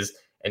kick is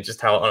and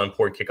just how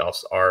unimportant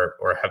kickoffs are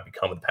or have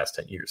become in the past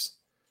 10 years.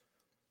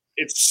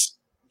 It's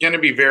going to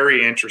be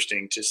very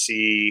interesting to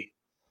see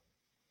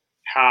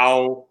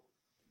how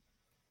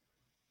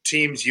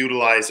teams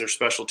utilize their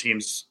special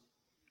teams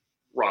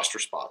roster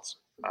spots.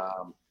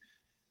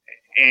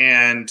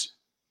 And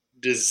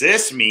does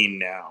this mean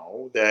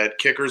now that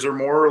kickers are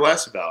more or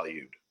less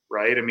valued,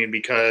 right? I mean,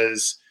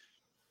 because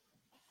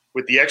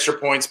with the extra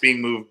points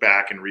being moved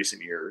back in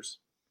recent years,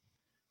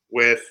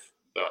 with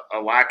a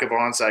lack of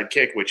onside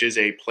kick, which is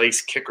a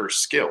place kicker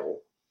skill,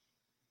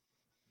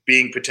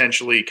 being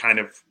potentially kind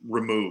of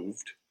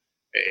removed,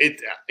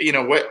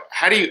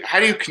 how do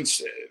you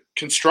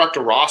construct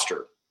a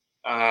roster?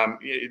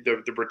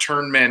 The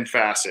return men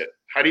facet.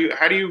 How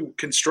do you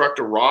construct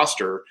a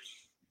roster?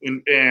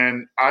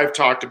 And I've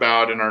talked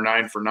about in our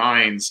 9 for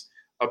 9s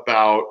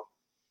about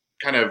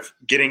kind of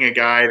getting a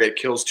guy that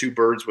kills two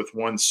birds with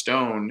one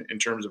stone in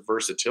terms of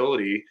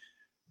versatility.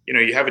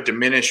 You have a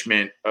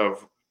diminishment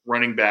of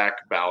running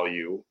back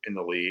value in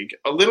the league,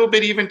 a little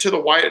bit even to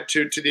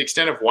the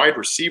extent of wide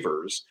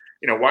receivers.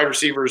 Wide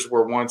receivers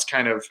were once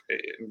kind of,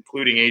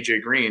 including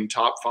AJ Green,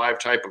 top 5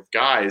 type of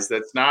guys.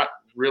 That's not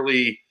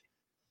really,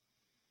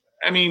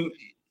 I mean,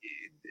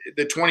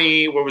 the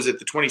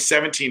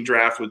 2017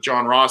 draft with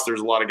John Ross, there's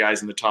a lot of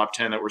guys in the top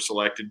 10 that were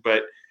selected.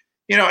 But,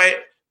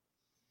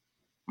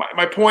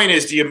 my point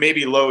is, do you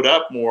maybe load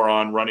up more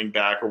on running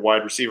back or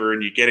wide receiver,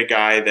 and you get a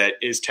guy that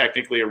is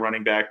technically a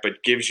running back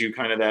but gives you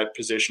kind of that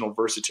positional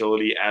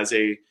versatility as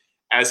a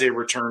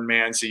return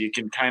man, so you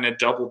can kind of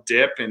double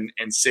dip and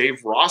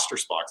save roster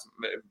spots,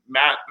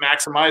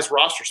 maximize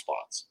roster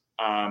spots.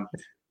 I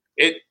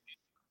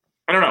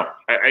don't know.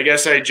 I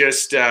guess I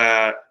just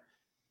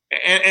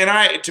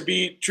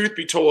truth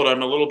be told,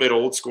 I'm a little bit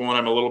old school and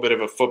I'm a little bit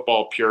of a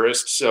football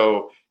purist.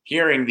 So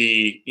hearing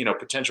the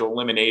potential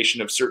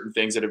elimination of certain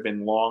things that have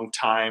been long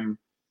time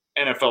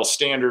NFL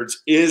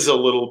standards is a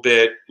little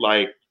bit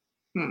like,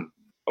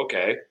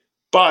 okay.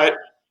 But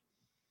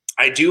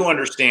I do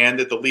understand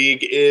that the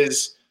league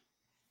is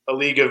a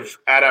league of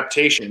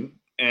adaptation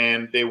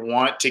and they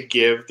want to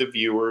give the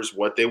viewers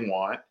what they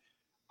want.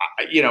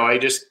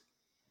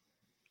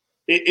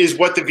 Is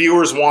what the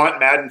viewers want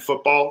Madden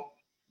football,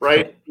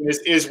 right?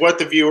 is what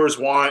the viewers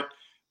want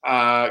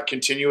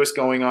continuous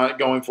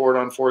going forward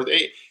on fourth.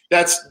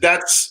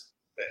 That's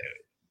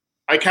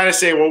I kind of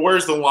say, well,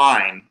 where's the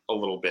line a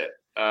little bit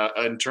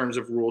in terms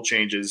of rule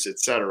changes, et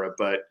cetera.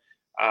 But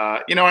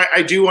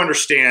I do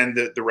understand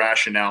the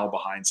rationale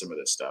behind some of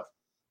this stuff.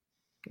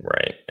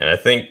 Right. And I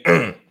think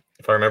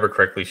if I remember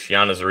correctly,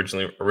 Shiana's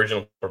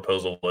original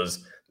proposal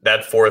was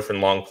that 4th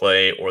and long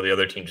play, or the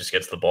other team just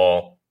gets the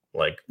ball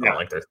on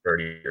their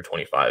 30 or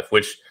 25,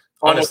 which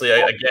honestly,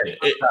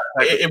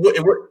 it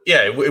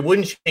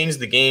wouldn't change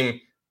the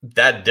game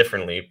that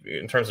differently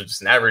in terms of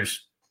just an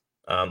average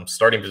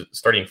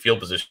starting field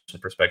position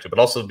perspective, but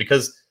also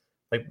because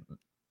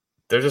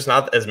there's just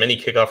not as many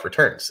kickoff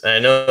returns. And I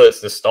know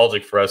it's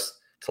nostalgic for us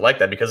to like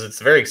that because it's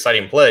a very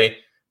exciting play,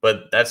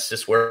 but that's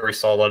just where we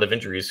saw a lot of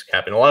injuries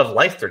happen, a lot of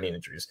life-threatening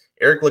injuries.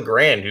 Eric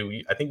LeGrand, who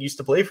I think used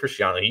to play for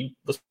Shiana, he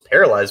was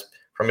paralyzed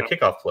from a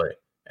kickoff play.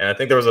 And I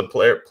think there was a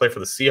play for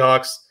the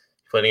Seahawks.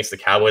 He played against the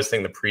Cowboys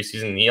thing the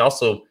preseason. And he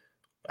also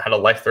had a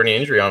life-threatening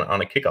injury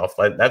on a kickoff.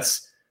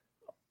 That's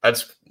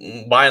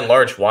by and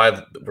large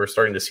why we're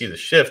starting to see the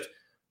shift.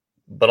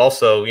 But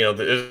also,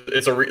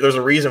 there's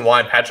a reason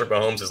why Patrick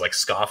Mahomes is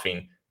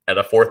scoffing at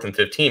a 4th and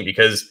 15,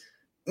 because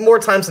more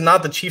times than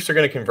not, the Chiefs are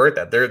going to convert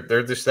that.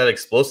 They're just that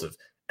explosive.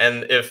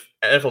 And if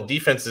NFL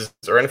defenses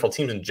or NFL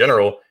teams in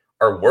general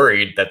are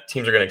worried that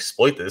teams are going to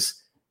exploit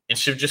this, it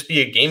should just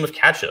be a game of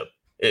catch up.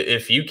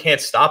 If you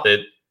can't stop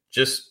it,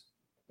 just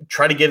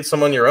try to get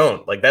some on your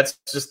own. That's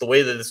just the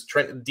way that this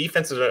trend.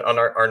 Defenses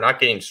are not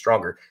getting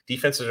stronger.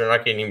 Defenses are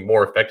not getting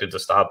more effective to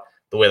stop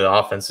the way the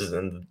offenses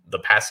and the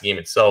passing game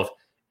itself,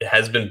 it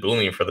has been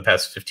booming for the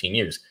past 15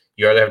 years.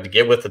 You either have to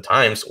get with the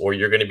times or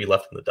you're going to be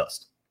left in the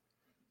dust.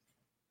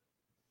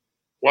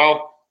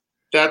 Well,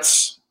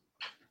 that's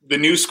the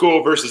new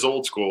school versus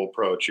old school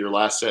approach, your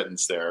last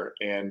sentence there.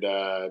 And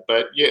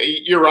but yeah,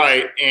 you're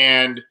right.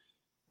 And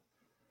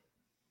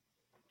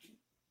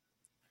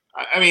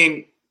I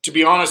mean, to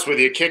be honest with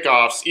you,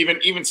 kickoffs,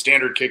 even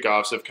standard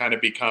kickoffs have kind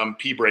of become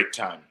pee break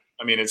time.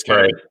 I mean, it's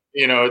kind of,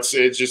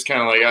 it's just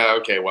kind of like,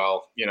 okay,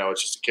 well,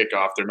 it's just a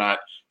kickoff.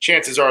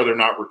 Chances are they're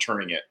not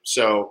returning it.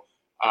 So,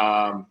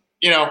 I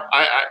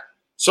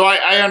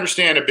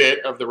understand a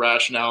bit of the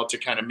rationale to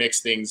kind of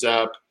mix things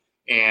up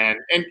and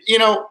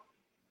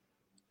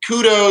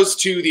kudos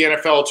to the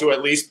NFL to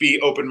at least be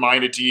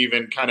open-minded to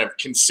even kind of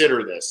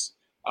consider this.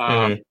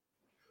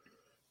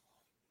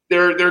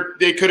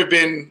 They could have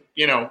been,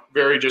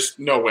 very just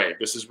no way.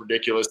 This is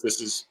ridiculous. This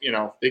is,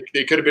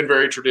 they could have been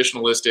very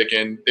traditionalistic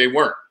and they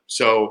weren't.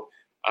 So,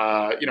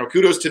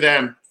 kudos to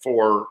them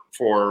for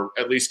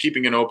at least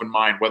keeping an open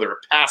mind. Whether it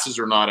passes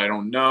or not, I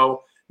don't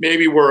know.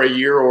 Maybe we're a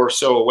year or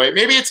so away.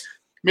 Maybe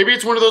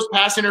it's one of those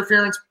pass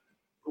interference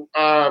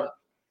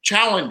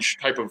challenge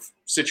type of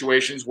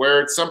situations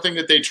where it's something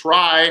that they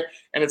try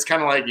and it's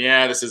kind of like,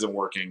 yeah, this isn't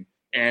working,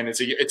 and it's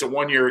a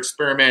 1-year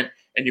experiment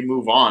and you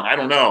move on. I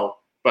don't know,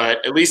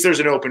 but at least there's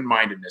an open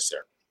mindedness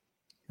there.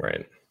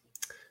 Right.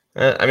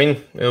 I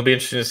mean, it'll be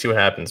interesting to see what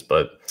happens,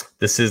 but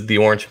this is the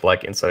Orange and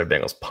Black Insider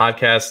Bengals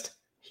podcast.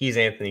 He's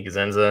Anthony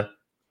Cosenza.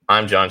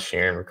 I'm John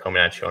Sheeran. We're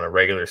coming at you on a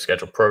regular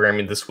scheduled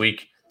programming this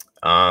week.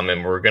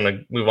 And we're going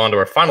to move on to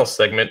our final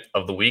segment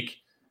of the week,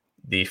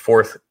 the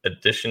fourth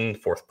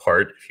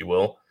part, if you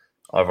will,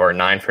 of our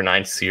 9 for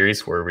 9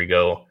 series, where we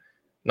go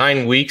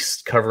 9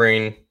 weeks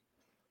covering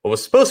what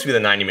was supposed to be the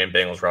 90-man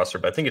Bengals roster,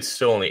 but I think it's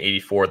still only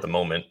 84 at the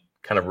moment.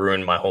 Kind of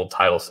ruined my whole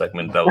title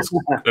segment that I was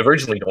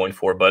originally going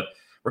for, but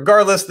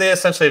regardless, they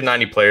essentially have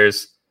 90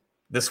 players.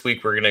 This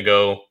week, we're going to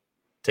go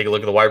take a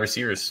look at the wide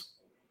receivers.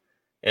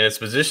 And it's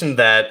a position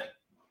that,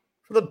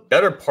 for the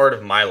better part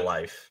of my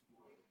life,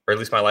 or at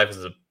least my life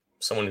as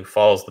someone who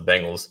follows the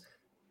Bengals,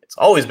 it's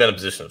always been a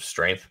position of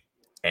strength.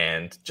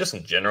 And just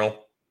in general,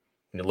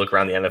 when you look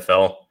around the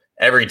NFL,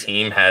 every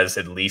team has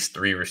at least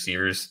 3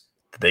 receivers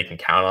that they can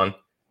count on,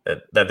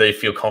 that they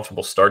feel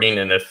comfortable starting.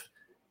 And if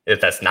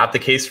that's not the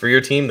case for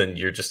your team, then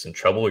you're just in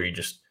trouble, or you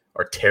just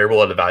are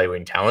terrible at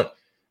evaluating talent.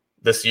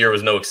 This year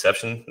was no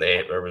exception.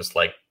 There was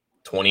like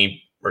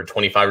 20 or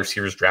 25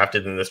 receivers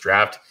drafted in this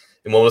draft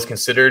in what was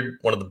considered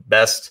one of the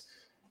best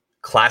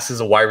classes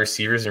of wide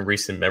receivers in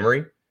recent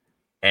memory.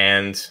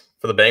 And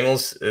for the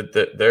Bengals,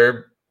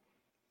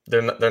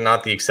 they're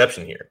not the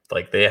exception here.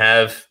 Like, they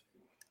have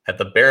at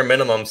the bare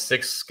minimum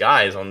 6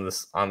 guys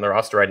on their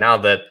roster right now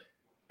that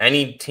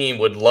any team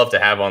would love to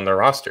have on their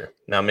roster.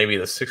 Now, maybe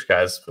the 6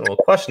 guys are a little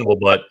questionable,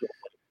 but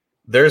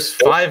there's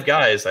 5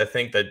 guys I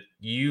think that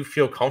you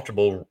feel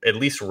comfortable at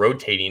least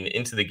rotating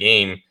into the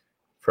game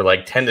for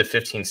like 10 to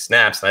 15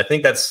 snaps. And I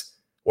think that's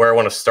where I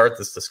want to start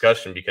this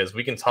discussion, because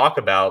we can talk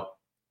about,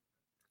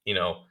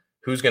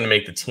 who's going to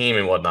make the team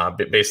and whatnot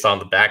based on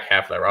the back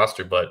half of that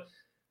roster. But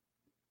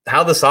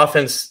how this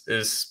offense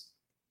is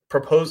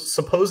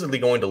supposedly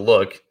going to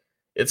look,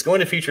 it's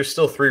going to feature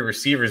still 3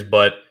 receivers.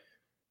 But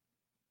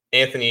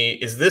Anthony,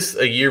 is this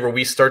a year where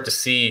we start to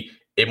see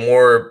a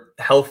more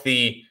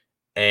healthy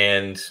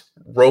and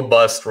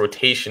robust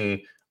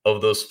rotation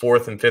of those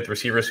 4th and 5th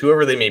receivers,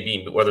 whoever they may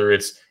be, whether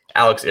it's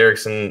Alex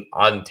Erickson,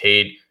 Auden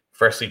Tate,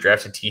 freshly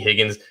drafted T.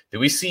 Higgins? Do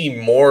we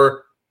see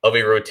more of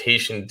a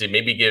rotation to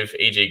maybe give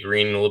AJ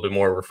Green a little bit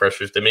more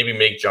refreshers, to maybe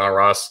make John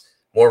Ross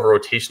more of a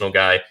rotational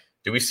guy?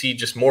 Do we see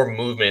just more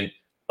movement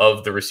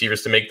of the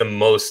receivers to make the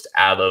most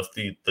out of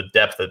the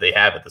depth that they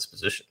have at this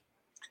position?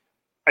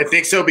 I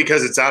think so,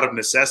 because it's out of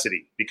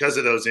necessity because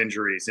of those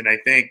injuries. And I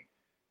think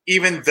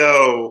even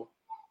though,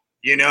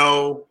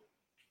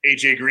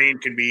 AJ Green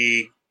can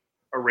be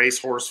a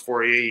racehorse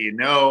for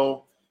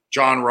you,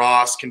 John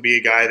Ross can be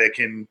a guy that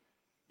can,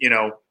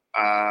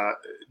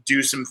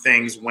 do some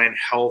things when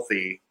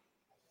healthy.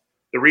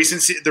 The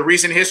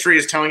recent history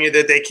is telling you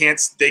that they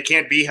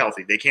can't be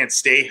healthy. They can't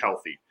stay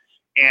healthy.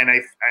 And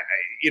I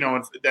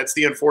that's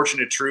the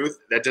unfortunate truth.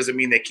 That doesn't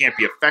mean they can't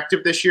be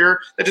effective this year.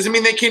 That doesn't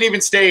mean they can't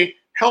even stay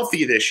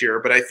healthy this year.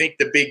 But I think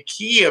the big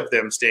key of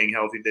them staying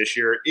healthy this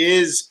year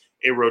is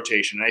a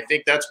rotation. And I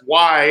think that's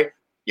why,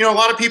 a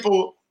lot of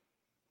people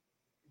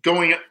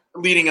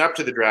leading up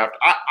to the draft,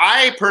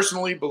 I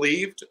personally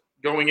believed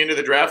going into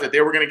the draft that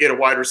they were going to get a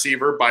wide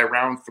receiver by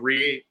round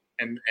 3.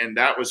 And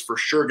that was for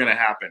sure going to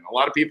happen. A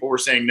lot of people were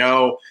saying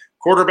no,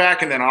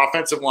 quarterback and then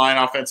offensive line,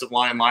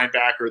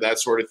 linebacker, that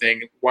sort of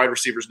thing. Wide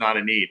receiver's not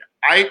a need.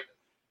 I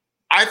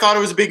thought it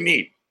was a big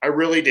need. I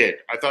really did.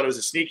 I thought it was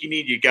a sneaky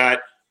need.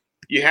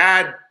 You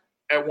had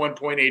at one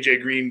point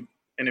AJ Green,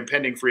 an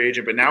impending free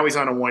agent, but now he's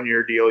on a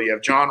 1-year deal. You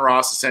have John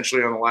Ross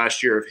essentially on the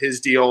last year of his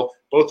deal.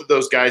 Both of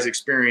those guys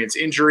experience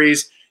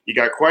injuries. You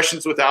got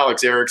questions with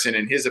Alex Erickson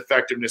and his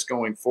effectiveness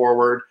going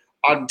forward.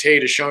 Auden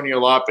Tate has shown you a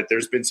lot, but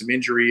there's been some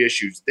injury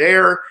issues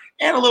there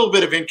and a little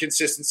bit of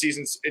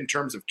inconsistencies in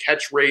terms of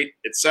catch rate,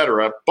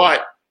 etc.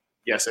 But,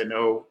 yes, I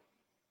know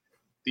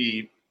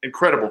the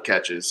incredible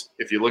catches.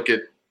 If you look at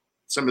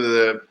some of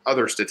the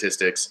other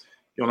statistics,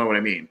 you'll know what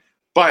I mean.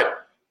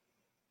 But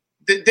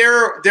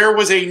there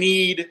was a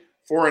need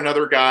for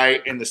another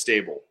guy in the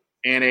stable,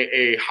 and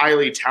a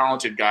highly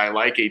talented guy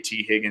like a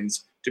T.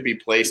 Higgins to be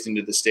placed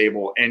into the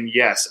stable. And,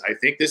 yes, I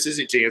think this is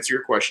 – to answer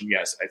your question,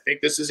 yes, I think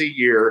this is a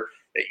year –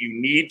 that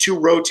you need to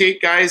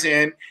rotate guys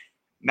in,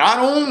 not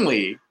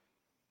only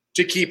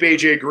to keep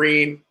AJ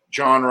Green,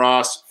 John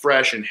Ross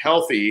fresh and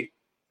healthy,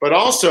 but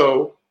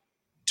also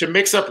to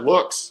mix up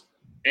looks.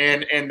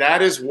 And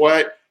that is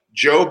what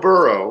Joe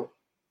Burrow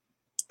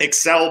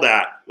excelled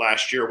at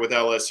last year with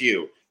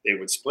LSU. They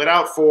would split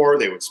out 4,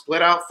 they would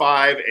split out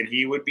 5, and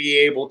he would be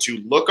able to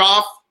look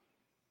off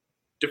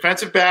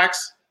defensive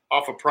backs,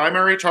 off a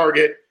primary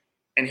target,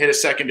 and hit a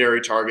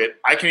secondary target.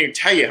 I can't even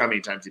tell you how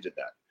many times he did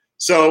that.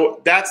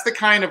 So that's the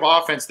kind of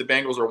offense the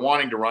Bengals are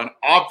wanting to run,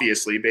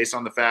 obviously, based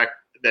on the fact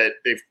that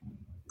they've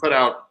put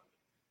out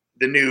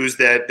the news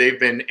that they've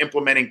been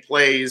implementing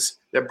plays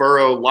that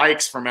Burrow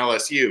likes from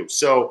LSU.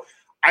 So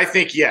I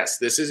think, yes,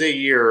 this is a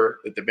year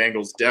that the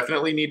Bengals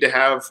definitely need to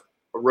have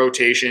a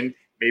rotation.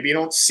 Maybe you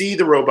don't see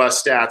the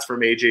robust stats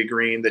from AJ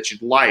Green that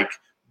you'd like,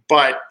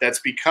 but that's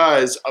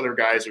because other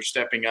guys are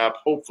stepping up,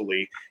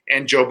 hopefully,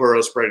 and Joe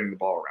Burrow spreading the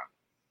ball around.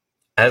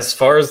 As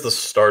far as the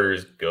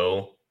starters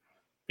go,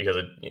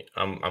 because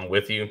I'm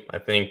with you. I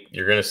think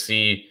you're going to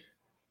see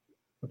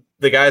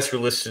the guys who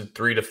are listed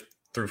 3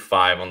 through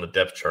 5 on the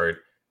depth chart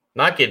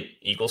not get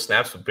equal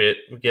snaps, but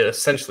get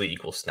essentially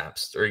equal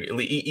snaps or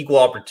equal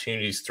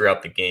opportunities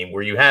throughout the game,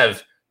 where you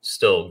have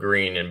still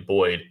Green and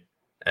Boyd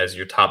as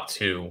your top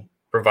 2,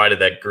 provided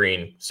that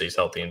Green stays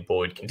healthy and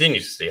Boyd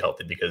continues to stay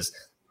healthy, because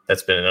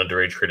that's been an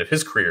underrated trait of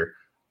his career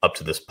up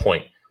to this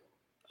point.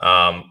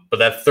 But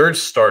that third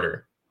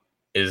starter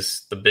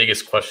is the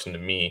biggest question to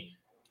me.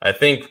 I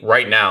think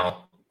right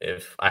now,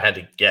 if I had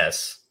to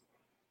guess,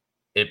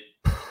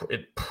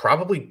 it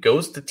probably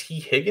goes to T.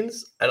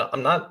 Higgins.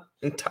 I'm not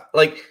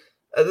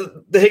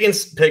the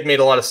Higgins pick made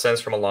a lot of sense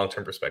from a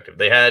long-term perspective.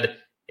 They had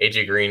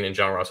AJ Green and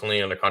John Ross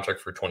only under contract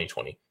for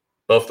 2020.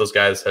 Both those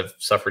guys have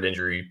suffered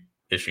injury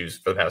issues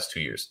for the past 2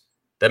 years.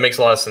 That makes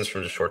a lot of sense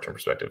from a short-term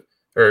perspective,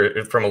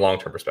 or from a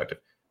long-term perspective.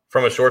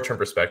 From a short-term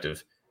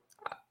perspective,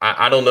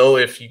 I don't know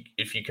if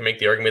you can make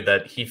the argument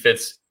that he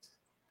fits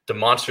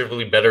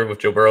demonstrably better with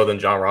Joe Burrow than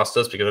John Ross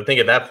does, because I think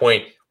at that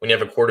point, when you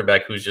have a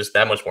quarterback who's just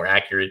that much more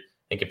accurate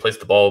and can place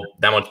the ball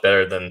that much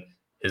better than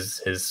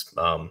his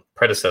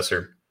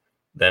predecessor,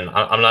 then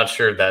I'm not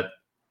sure that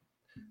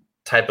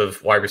type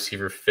of wide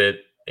receiver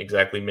fit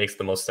exactly makes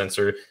the most sense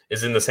or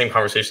is in the same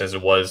conversation as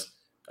it was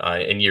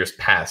in years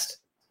past.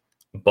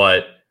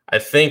 But I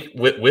think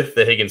with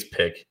the Higgins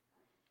pick,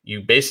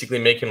 you basically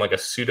make him like a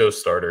pseudo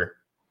starter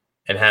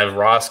and have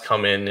Ross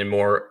come in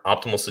more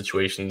optimal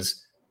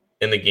situations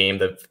in the game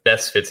that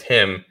best fits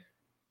him.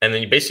 And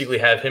then you basically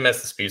have him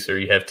as the speedster.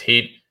 You have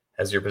Tate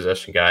as your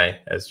possession guy,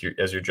 as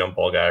your jump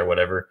ball guy or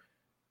whatever.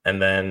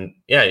 And then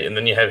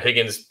you have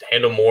Higgins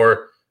handle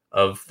more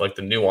of like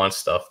the nuanced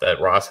stuff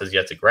that Ross has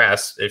yet to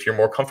grasp. If you're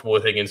more comfortable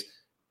with Higgins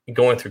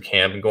going through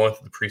camp and going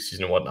through the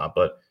preseason and whatnot.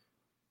 But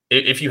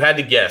if you had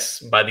to guess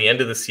by the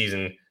end of the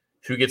season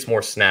who gets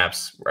more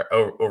snaps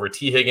over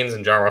T. Higgins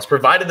and John Ross,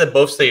 provided that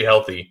both stay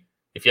healthy,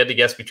 if you had to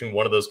guess between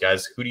one of those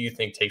guys, who do you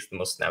think takes the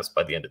most snaps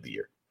by the end of the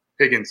year?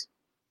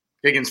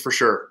 Higgins for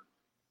sure.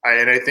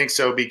 And I think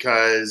so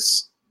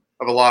because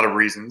of a lot of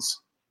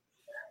reasons,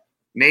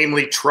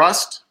 namely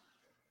trust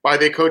by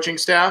the coaching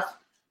staff,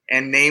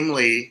 and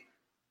namely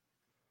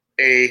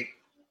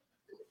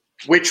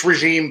which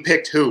regime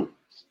picked who.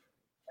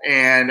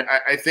 And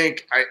I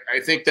think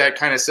that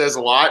kind of says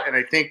a lot. And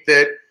I think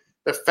that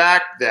the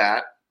fact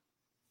that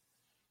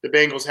the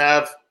Bengals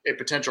have a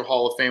potential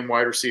Hall of Fame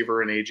wide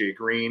receiver in AJ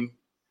Green,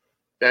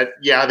 that,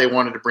 they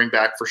wanted to bring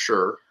back for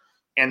sure.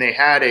 And they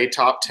had a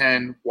top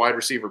 10 wide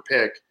receiver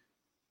pick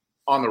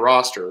on the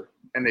roster,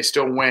 and they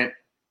still went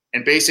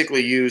and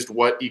basically used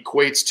what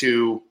equates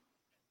to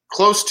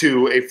close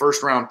to a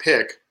first-round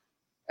pick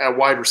at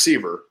wide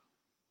receiver.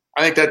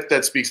 I think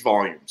that speaks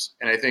volumes.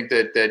 And I think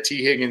that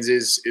T. Higgins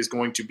is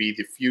going to be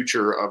the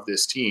future of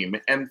this team.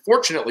 And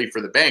fortunately for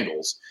the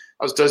Bengals,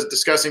 I was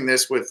discussing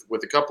this with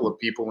a couple of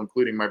people,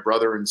 including my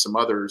brother and some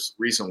others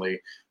recently.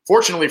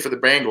 Fortunately for the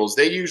Bengals,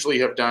 they usually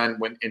have done,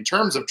 when in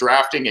terms of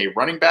drafting a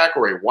running back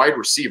or a wide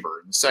receiver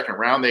in the second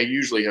round, they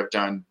usually have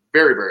done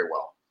very, very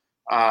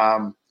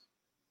well.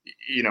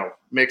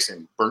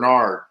 Mixon,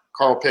 Bernard,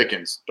 Carl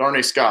Pickens,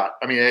 Darnay Scott.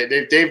 I mean,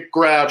 they've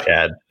grabbed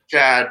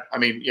Chad. I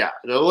mean,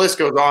 the list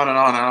goes on and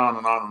on and on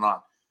and on and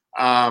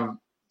on.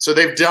 So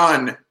they've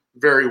done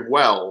very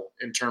well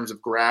in terms of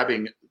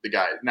grabbing the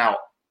guy. Now,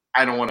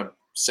 I don't want to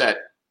set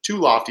too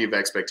lofty of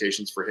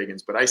expectations for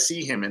Higgins, but I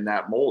see him in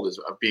that mold as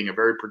of being a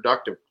very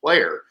productive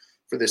player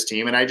for this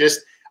team. And I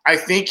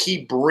think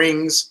he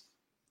brings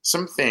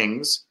some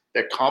things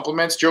that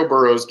complements Joe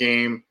Burrow's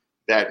game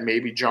that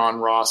maybe John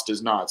Ross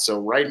does not. So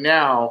right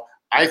now,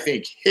 I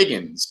think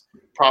Higgins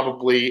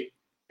probably,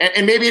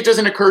 and maybe it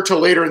doesn't occur till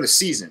later in the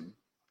season,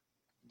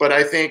 but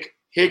I think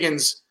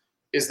Higgins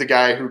is the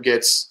guy who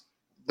gets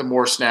the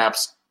more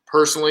snaps.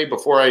 Personally,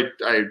 before I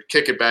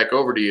kick it back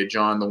over to you,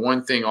 John, the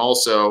one thing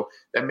also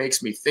that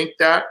makes me think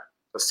that,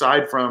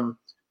 aside from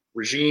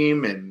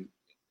regime and,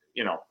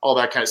 all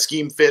that kind of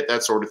scheme fit,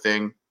 that sort of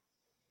thing,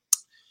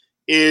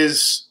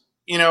 is,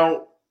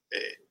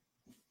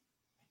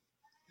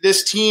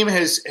 this team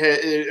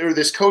or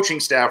this coaching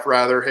staff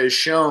rather, has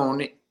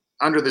shown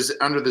under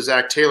the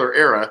Zach Taylor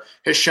era,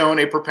 has shown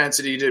a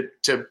propensity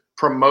to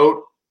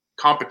promote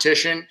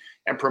competition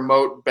and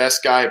promote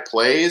best guy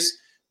plays.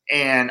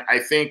 And I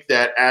think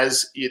that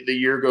as the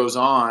year goes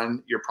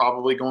on, you're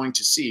probably going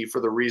to see, for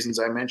the reasons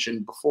I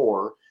mentioned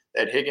before,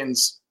 that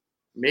Higgins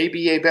may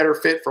be a better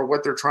fit for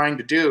what they're trying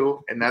to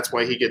do, and that's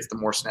why he gets the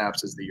more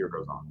snaps as the year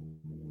goes on.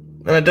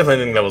 And I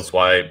definitely think that was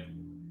why,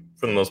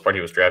 for the most part,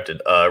 he was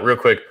drafted. Real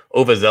quick,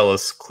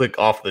 Overzealous, click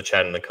off the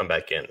chat and then come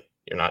back in.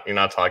 You're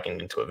not talking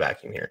into a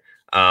vacuum here.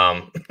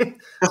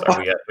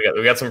 Sorry,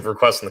 we got some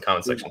requests in the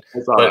comment section.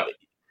 But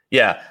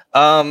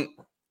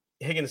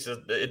Higgins,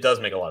 it does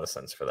make a lot of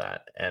sense for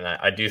that. And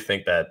I do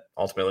think that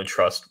ultimately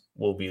trust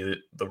will be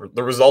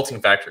the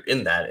resulting factor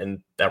in that,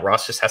 and that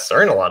Ross just has to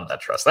earn a lot of that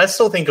trust. And I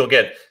still think he'll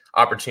get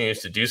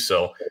opportunities to do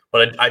so.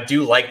 But I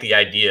do like the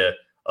idea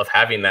of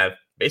having that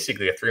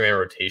basically a 3-man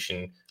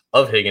rotation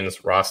of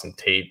Higgins, Ross, and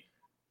Tate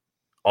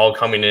all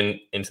coming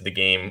into the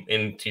game,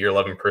 into your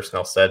 11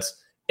 personnel sets.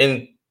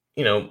 And,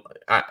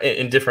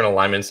 in different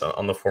alignments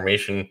on the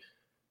formation.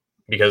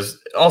 Because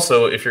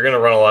also, if you're going to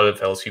run a lot of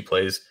LSU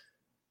plays,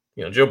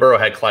 Joe Burrow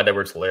had Clyde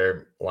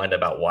Edwards-Helaire lined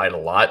up out wide a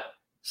lot.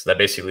 So that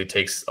basically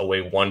takes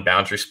away one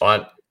boundary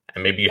spot.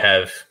 And maybe you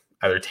have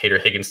either Tate or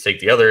Higgins take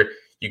the other.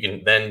 You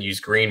can then use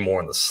Green more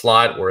in the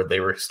slot, where they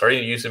were starting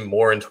to use him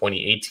more in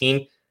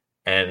 2018.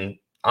 And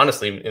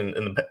honestly,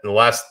 in the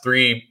last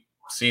 3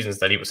 seasons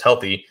that he was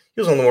healthy,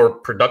 he was one of the more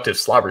productive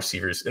slot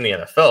receivers in the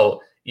NFL.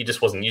 He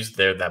just wasn't used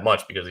there that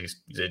much because he's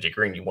AJ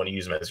Green. You want to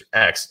use him as your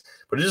X,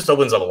 but it just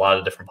opens up a lot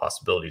of different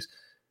possibilities.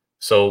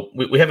 So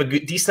we have a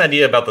decent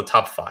idea about the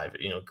top 5.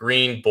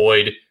 Green,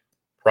 Boyd,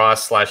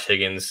 Ross /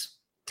 Higgins,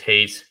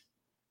 Tate,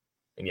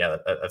 and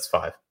that's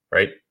 5,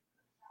 right?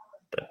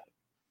 But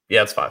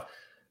yeah, it's 5.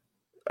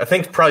 I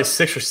think probably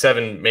 6 or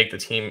 7 make the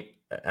team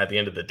at the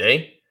end of the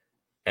day,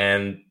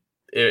 and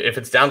if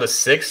it's down to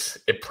 6,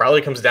 it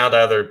probably comes down to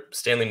either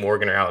Stanley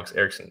Morgan or Alex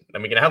Erickson.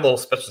 And we can have the whole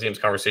special teams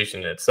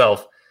conversation in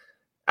itself.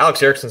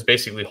 Alex Erickson's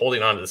basically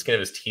holding on to the skin of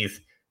his teeth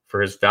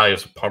for his value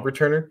as a punt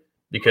returner,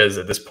 because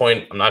at this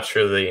point, I'm not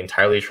sure they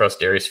entirely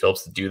trust Darius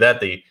Phillips to do that.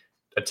 They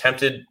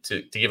attempted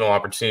to give him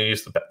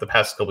opportunities the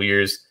past couple of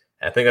years,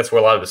 and I think that's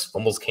where a lot of his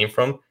fumbles came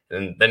from.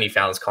 And then he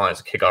found his calling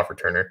as a kickoff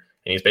returner,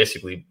 and he's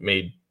basically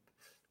made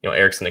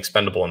Erickson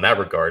expendable in that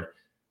regard.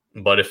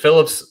 But if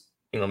Phillips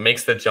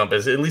makes that jump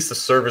as at least a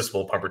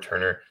serviceable punt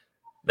returner,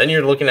 then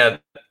you're looking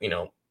at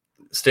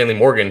Stanley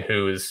Morgan,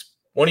 who is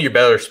one of your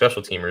better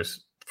special teamers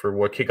for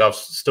what kickoffs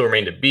still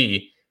remain to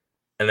be.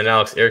 And then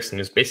Alex Erickson,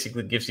 who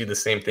basically gives you the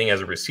same thing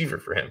as a receiver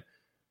for him.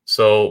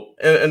 So,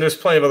 and there's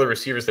plenty of other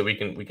receivers that we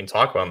can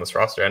talk about on this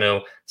roster. I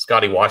know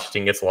Scotty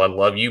Washington gets a lot of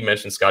love. You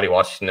mentioned Scotty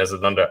Washington as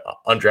an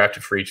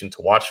undrafted free agent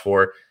to watch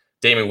for.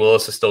 Damian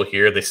Willis is still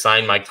here. They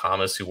signed Mike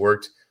Thomas, who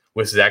worked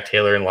with Zach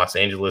Taylor in Los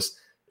Angeles.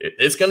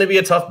 It's going to be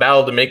a tough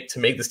battle to make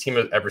this team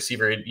a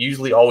receiver. It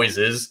usually always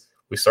is.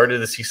 We started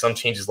to see some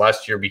changes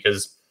last year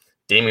because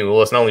Damian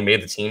Willis not only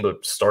made the team,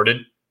 but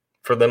started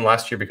for them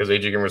last year because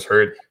AJ Green was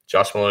hurt.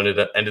 Josh Malone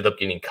ended up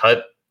getting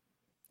cut.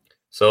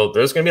 So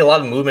there's going to be a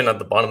lot of movement at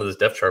the bottom of this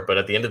depth chart. But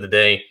at the end of the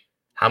day,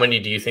 how many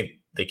do you think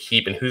they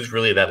keep, and who's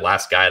really that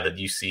last guy that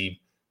you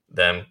see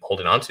them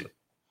holding on to?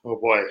 Oh,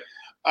 boy.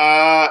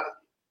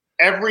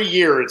 Every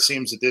year it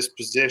seems at this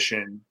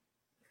position,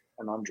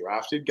 an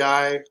undrafted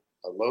guy,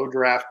 a low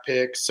draft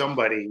pick,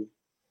 somebody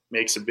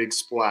makes a big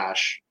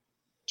splash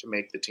to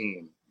make the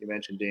team. You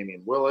mentioned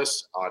Damian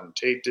Willis. Auden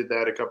Tate did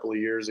that a couple of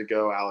years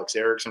ago. Alex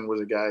Erickson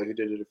was a guy who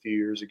did it a few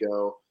years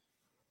ago.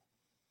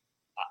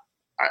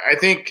 I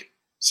think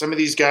some of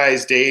these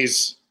guys'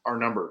 days are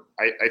numbered.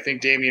 I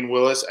think Damian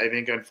Willis,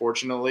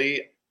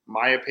 unfortunately,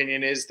 my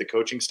opinion is the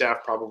coaching staff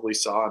probably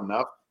saw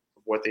enough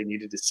of what they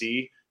needed to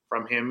see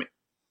from him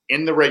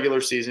in the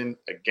regular season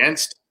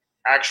against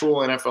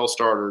actual NFL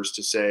starters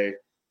to say,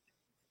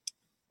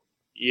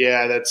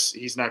 yeah,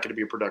 he's not going to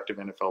be a productive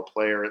NFL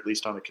player, at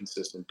least on a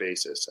consistent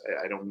basis.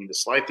 I don't mean to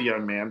slight the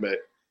young man, but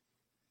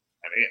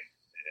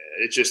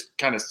it just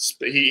kind of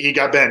he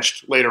got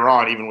benched later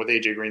on, even with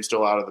AJ Green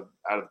still out of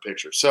the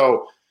picture.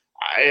 So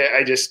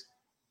I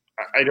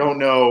don't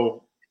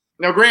know.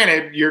 Now,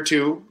 granted, year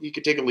 2 he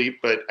could take a leap,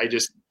 but I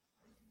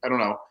don't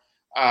know.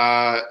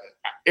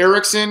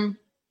 Erickson,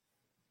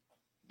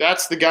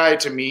 that's the guy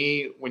to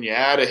me. When you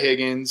add a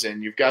Higgins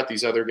and you've got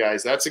these other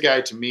guys, that's a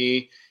guy to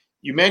me.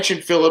 You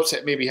mentioned Phillips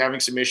maybe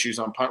having some issues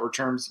on punt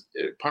returns.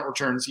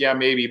 Yeah,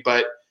 maybe.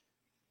 But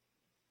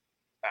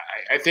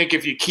I think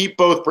if you keep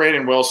both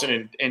Brandon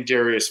Wilson and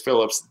Darius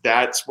Phillips,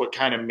 that's what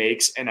kind of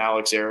makes an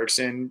Alex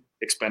Erickson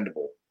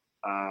expendable.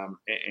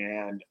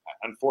 And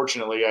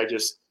unfortunately,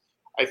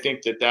 I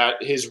think that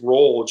his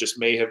role just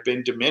may have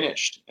been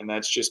diminished. And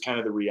that's just kind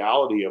of the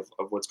reality of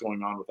what's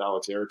going on with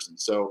Alex Erickson.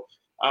 So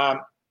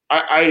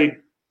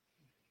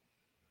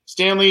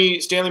Stanley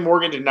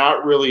Morgan did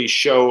not really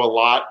show a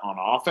lot on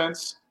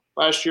offense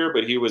last year,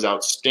 but he was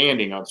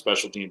outstanding on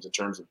special teams in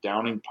terms of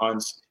downing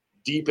punts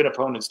deep in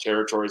opponents'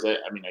 territories. I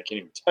can't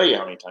even tell you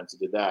how many times he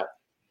did that.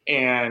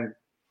 And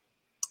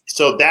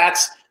so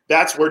that's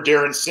where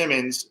Darren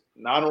Simmons,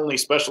 not only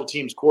special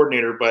teams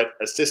coordinator, but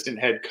assistant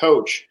head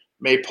coach,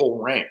 may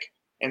pull rank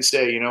and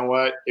say, you know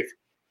what,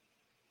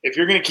 if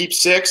you're going to keep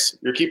 6,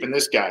 you're keeping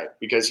this guy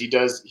because he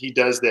does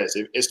this,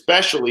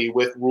 especially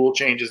with rule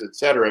changes, et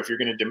cetera. If you're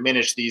going to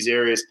diminish these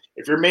areas,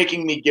 if you're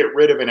making me get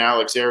rid of an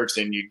Alex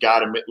Erickson, you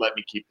got to let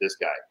me keep this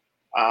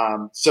guy.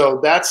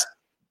 So that's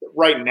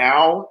right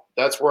now,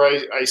 that's where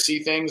I see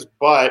things.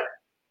 But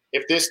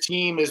if this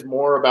team is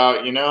more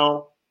about,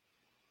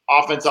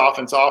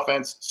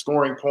 offense,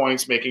 scoring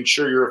points, making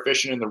sure you're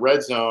efficient in the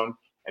red zone,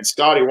 and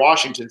Scotty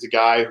Washington's a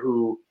guy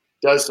who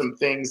does some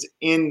things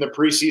in the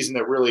preseason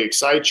that really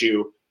excite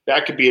you,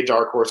 that could be a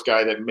dark horse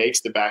guy that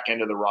makes the back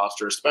end of the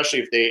roster, especially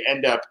if they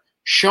end up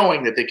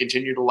showing that they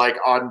continue to like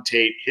Auden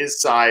Tate,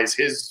 his size,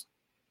 his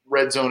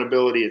red zone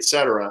ability, et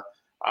cetera.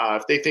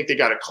 If they think they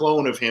got a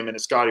clone of him in a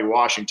Scotty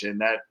Washington,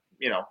 that,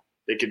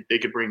 they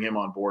could bring him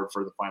on board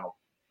for the final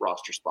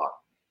roster spot.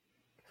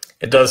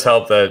 It does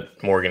help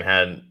that Morgan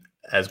had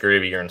as great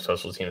of a year in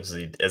special teams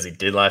as he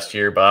did last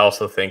year, but I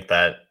also think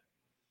that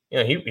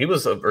he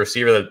was a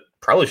receiver that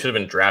probably should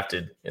have been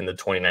drafted in the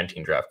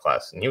 2019 draft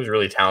class, and he was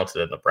really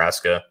talented at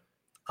Nebraska.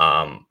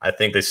 I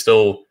think they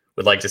still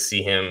would like to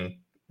see him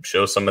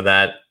show some of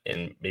that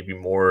and maybe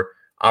more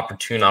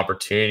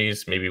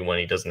opportunities, maybe when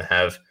he doesn't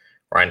have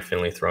Ryan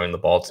Finley throwing the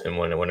ball to him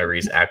whenever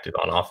he's active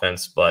on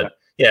offense. But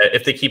yeah,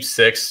 if they keep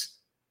 6,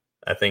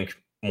 I think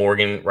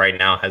Morgan right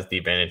now has the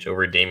advantage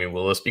over Damian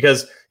Willis,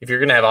 because if you're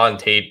going to have Auden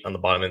Tate on the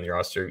bottom end of the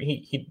roster,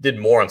 he did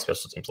more on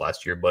special teams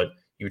last year, but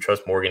you would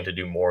trust Morgan to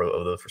do more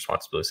of those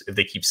responsibilities. If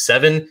they keep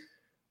 7,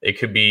 it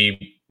could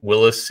be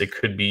Willis, it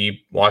could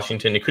be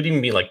Washington, it could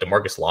even be like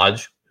DeMarcus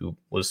Lodge, who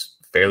was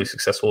fairly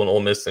successful in Ole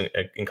Miss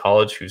in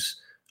college, who's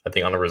I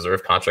think on a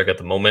reserve contract at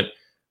the moment,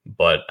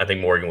 but I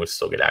think Morgan would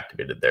still get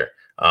activated there.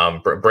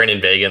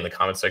 Brandon Vega in the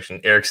comment section,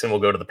 Erickson will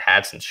go to the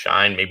Pats and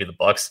shine, maybe the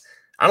Bucks.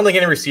 I don't think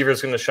any receiver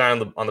is going to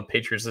shine on the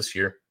Patriots this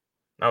year.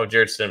 Not with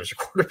Jarrett Stidham as your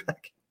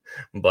quarterback,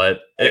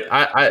 but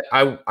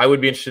I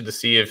would be interested to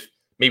see if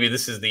maybe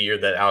this is the year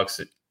that Alex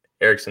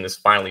Erickson is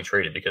finally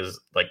traded, because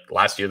like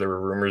last year there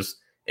were rumors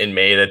in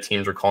May that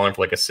teams were calling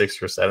for like a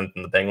 6th or 7th,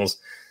 and the Bengals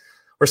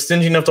were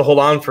stingy enough to hold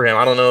on for him.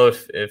 I don't know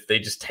if they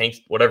just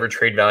tanked whatever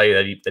trade value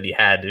that he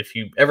had. If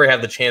you ever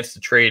have the chance to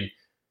trade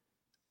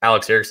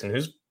Alex Erickson,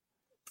 who's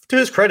to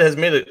his credit has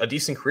made a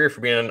decent career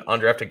for being an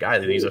undrafted guy,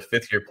 that he's a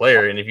 5th-year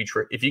player, and if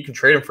you can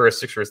trade him for a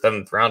 6th or a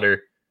 7th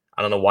rounder,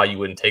 I don't know why you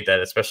wouldn't take that,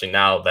 especially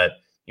now that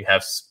you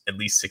have at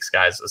least 6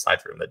 guys aside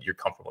from him that you're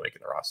comfortable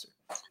making the roster.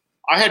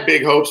 I had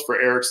big hopes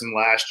for Erickson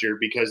last year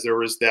because there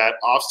was that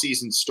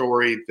offseason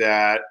story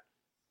that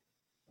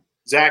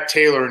Zach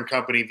Taylor and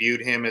company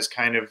viewed him as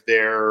kind of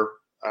their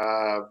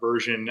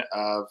version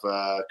of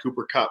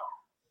Cooper Kupp.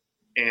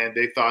 And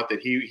they thought that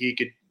he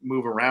could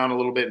move around a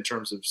little bit in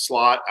terms of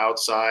slot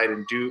outside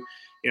and do,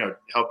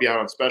 help you out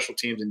on special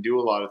teams and do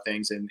a lot of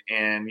things. And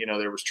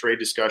there was trade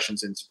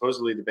discussions, and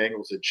supposedly the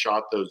Bengals had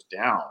shot those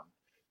down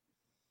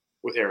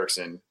with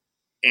Erickson.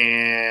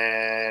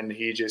 And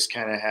he just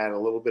kind of had a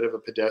little bit of a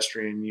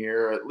pedestrian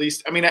year, at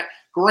least. I mean,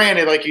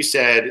 granted, like you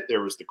said,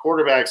 there was the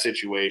quarterback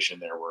situation.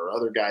 There were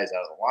other guys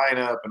out of the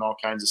lineup and all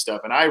kinds of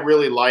stuff. And I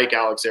really like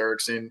Alex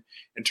Erickson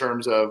in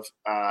terms of,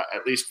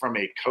 at least from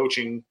a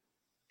coaching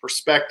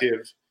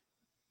perspective,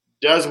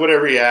 does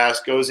whatever he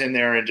asks, goes in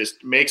there and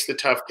just makes the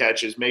tough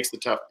catches, makes the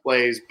tough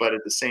plays. But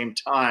at the same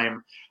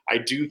time, I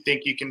do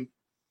think you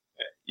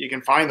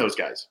can find those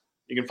guys.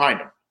 You can find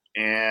them.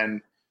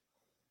 And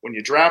when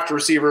you draft a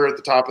receiver at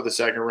the top of the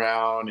 2nd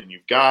round and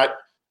you've got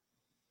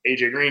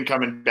AJ Green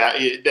coming back,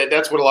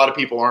 that's what a lot of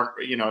people aren't,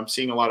 I'm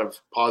seeing a lot of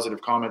positive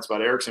comments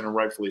about Erickson, and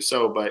rightfully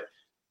so. But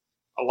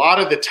a lot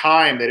of the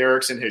time that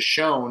Erickson has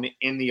shown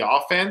in the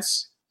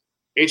offense,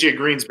 AJ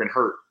Green's been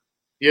hurt.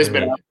 He has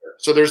been out there.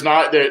 So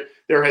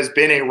there has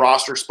been a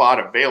roster spot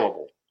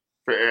available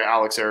for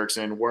Alex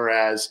Erickson.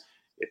 Whereas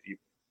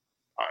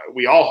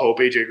we all hope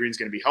AJ Green's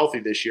going to be healthy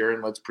this year,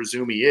 and let's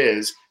presume he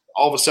is.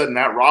 All of a sudden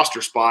that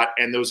roster spot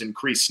and those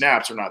increased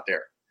snaps are not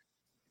there.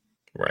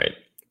 Right.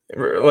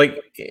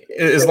 Like,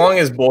 as long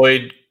as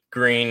Boyd,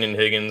 Green, and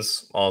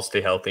Higgins all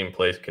stay healthy and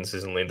play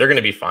consistently, they're going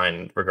to be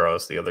fine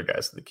regardless of the other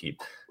guys that they keep.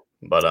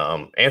 But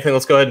Anthony,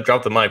 let's go ahead and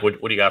drop the mic.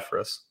 What do you got for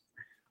us?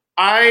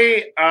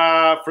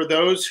 For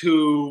those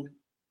who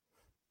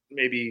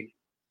maybe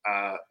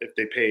if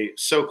they pay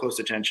so close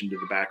attention to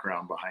the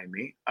background behind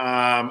me,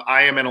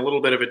 I am in a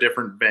little bit of a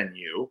different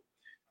venue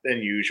than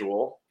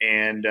usual,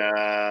 and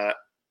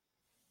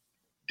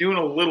doing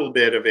a little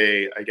bit of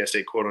a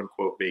quote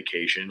unquote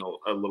vacation,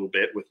 a little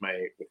bit with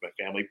my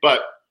family.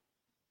 But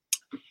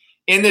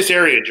in this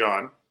area,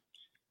 John,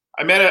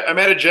 I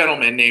met a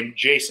gentleman named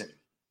Jason,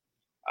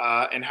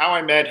 and how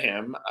I met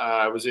him,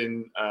 I was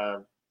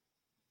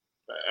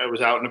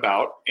out and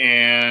about,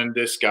 and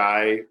this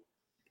guy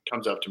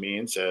comes up to me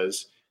and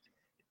says,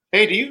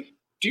 "Hey, do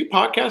you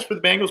podcast for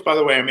the Bengals? By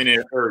the way, I'm in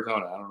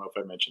Arizona. I don't know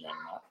if I mentioned that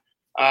or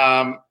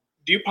not.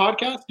 Do you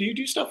podcast? Do you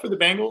do stuff for the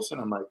Bengals?" And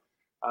I'm like,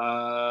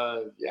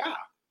 yeah.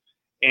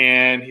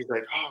 And he's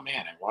like, "Oh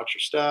man, I watch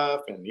your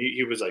stuff." And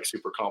he was like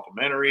super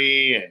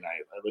complimentary, and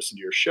I listened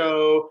to your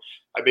show.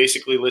 I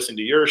basically listened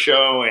to your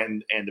show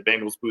and the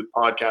Bengals Booth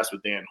podcast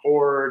with Dan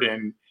Horde.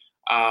 And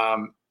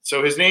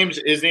so his name's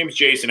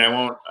Jason. I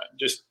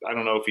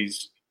don't know if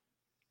he's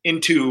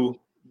into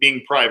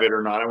being private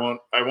or not.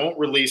 I won't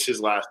release his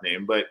last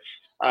name, but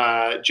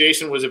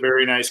Jason was a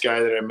very nice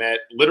guy that I met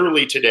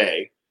literally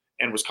today,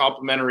 and was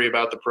complimentary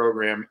about the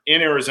program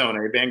in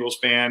Arizona, a Bengals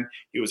fan.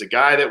 He was a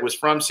guy that was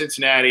from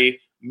Cincinnati,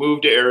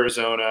 moved to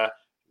Arizona.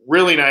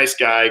 Really nice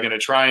guy. Going to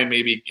try and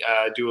maybe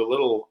do a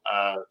little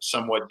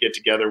somewhat get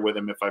together with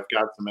him if I've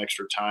got some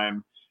extra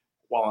time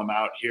while I'm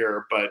out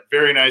here. But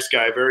very nice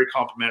guy, very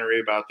complimentary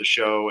about the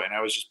show. And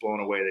I was just blown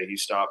away that he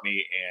stopped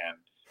me and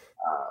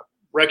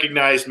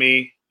recognized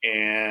me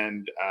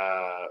and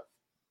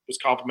was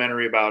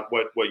complimentary about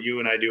what you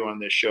and I do on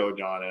this show,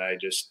 John. And I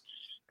just,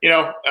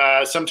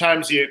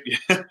 sometimes you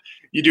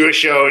do a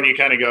show and you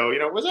kind of go,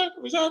 was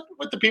that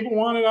what the people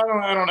wanted?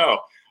 I don't know.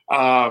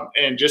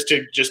 And just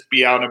to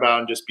be out and about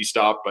and just be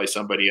stopped by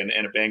somebody and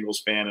a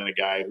Bengals fan and a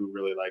guy who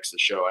really likes the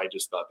show. I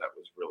just thought that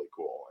was really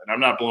cool. And I'm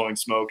not blowing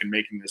smoke and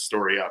making this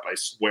story up. I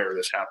swear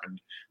this happened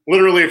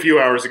literally a few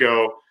hours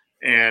ago.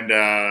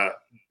 And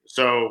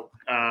so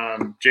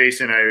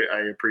Jason,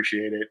 I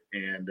appreciate it.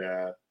 And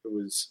it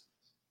was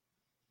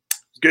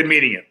good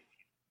meeting you.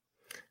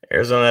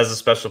 Arizona has a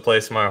special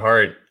place in my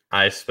heart.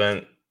 I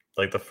spent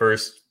like the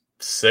first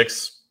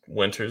 6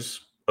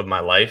 winters of my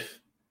life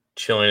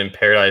chilling in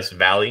Paradise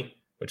Valley,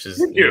 which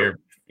is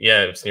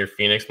it's near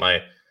Phoenix.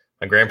 My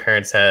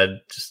grandparents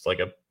had just like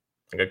a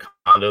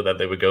condo that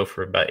they would go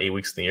for about 8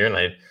 weeks of the year, and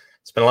I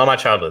spent a lot of my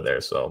childhood there.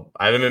 So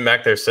I haven't been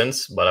back there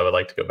since, but I would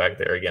like to go back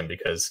there again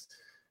because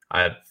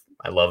I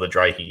love the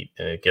dry heat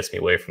and it gets me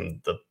away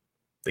from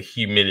the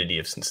humidity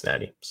of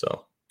Cincinnati.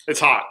 So it's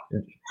hot.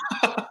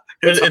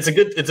 It's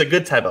a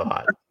good type of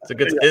hot. It's a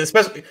good,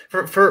 especially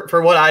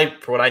for what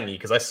I need,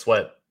 because I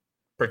sweat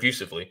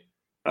profusively.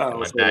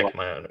 My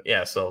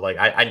back, so like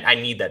I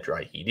need that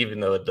dry heat, even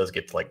though it does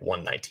get to like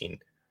 119.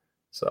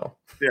 So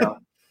yeah.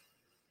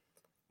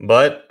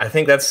 But I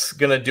think that's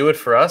gonna do it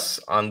for us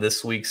on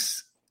this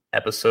week's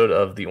episode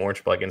of the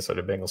Orange Black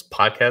Insider Bengals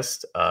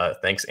podcast.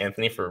 Thanks,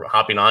 Anthony, for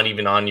hopping on,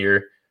 even on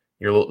your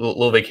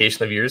little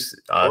vacation of yours.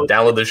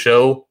 Download the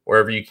show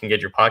wherever you can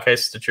get your podcast: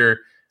 Stitcher,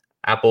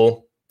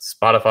 Apple,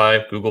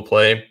 Spotify, Google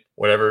Play,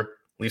 whatever.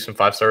 Leave some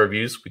 5-star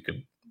reviews. We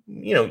could,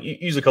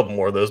 use a couple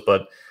more of those,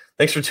 but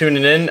thanks for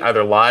tuning in,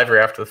 either live or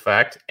after the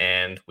fact,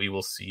 and we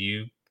will see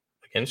you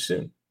again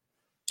soon.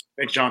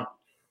 Thanks, John.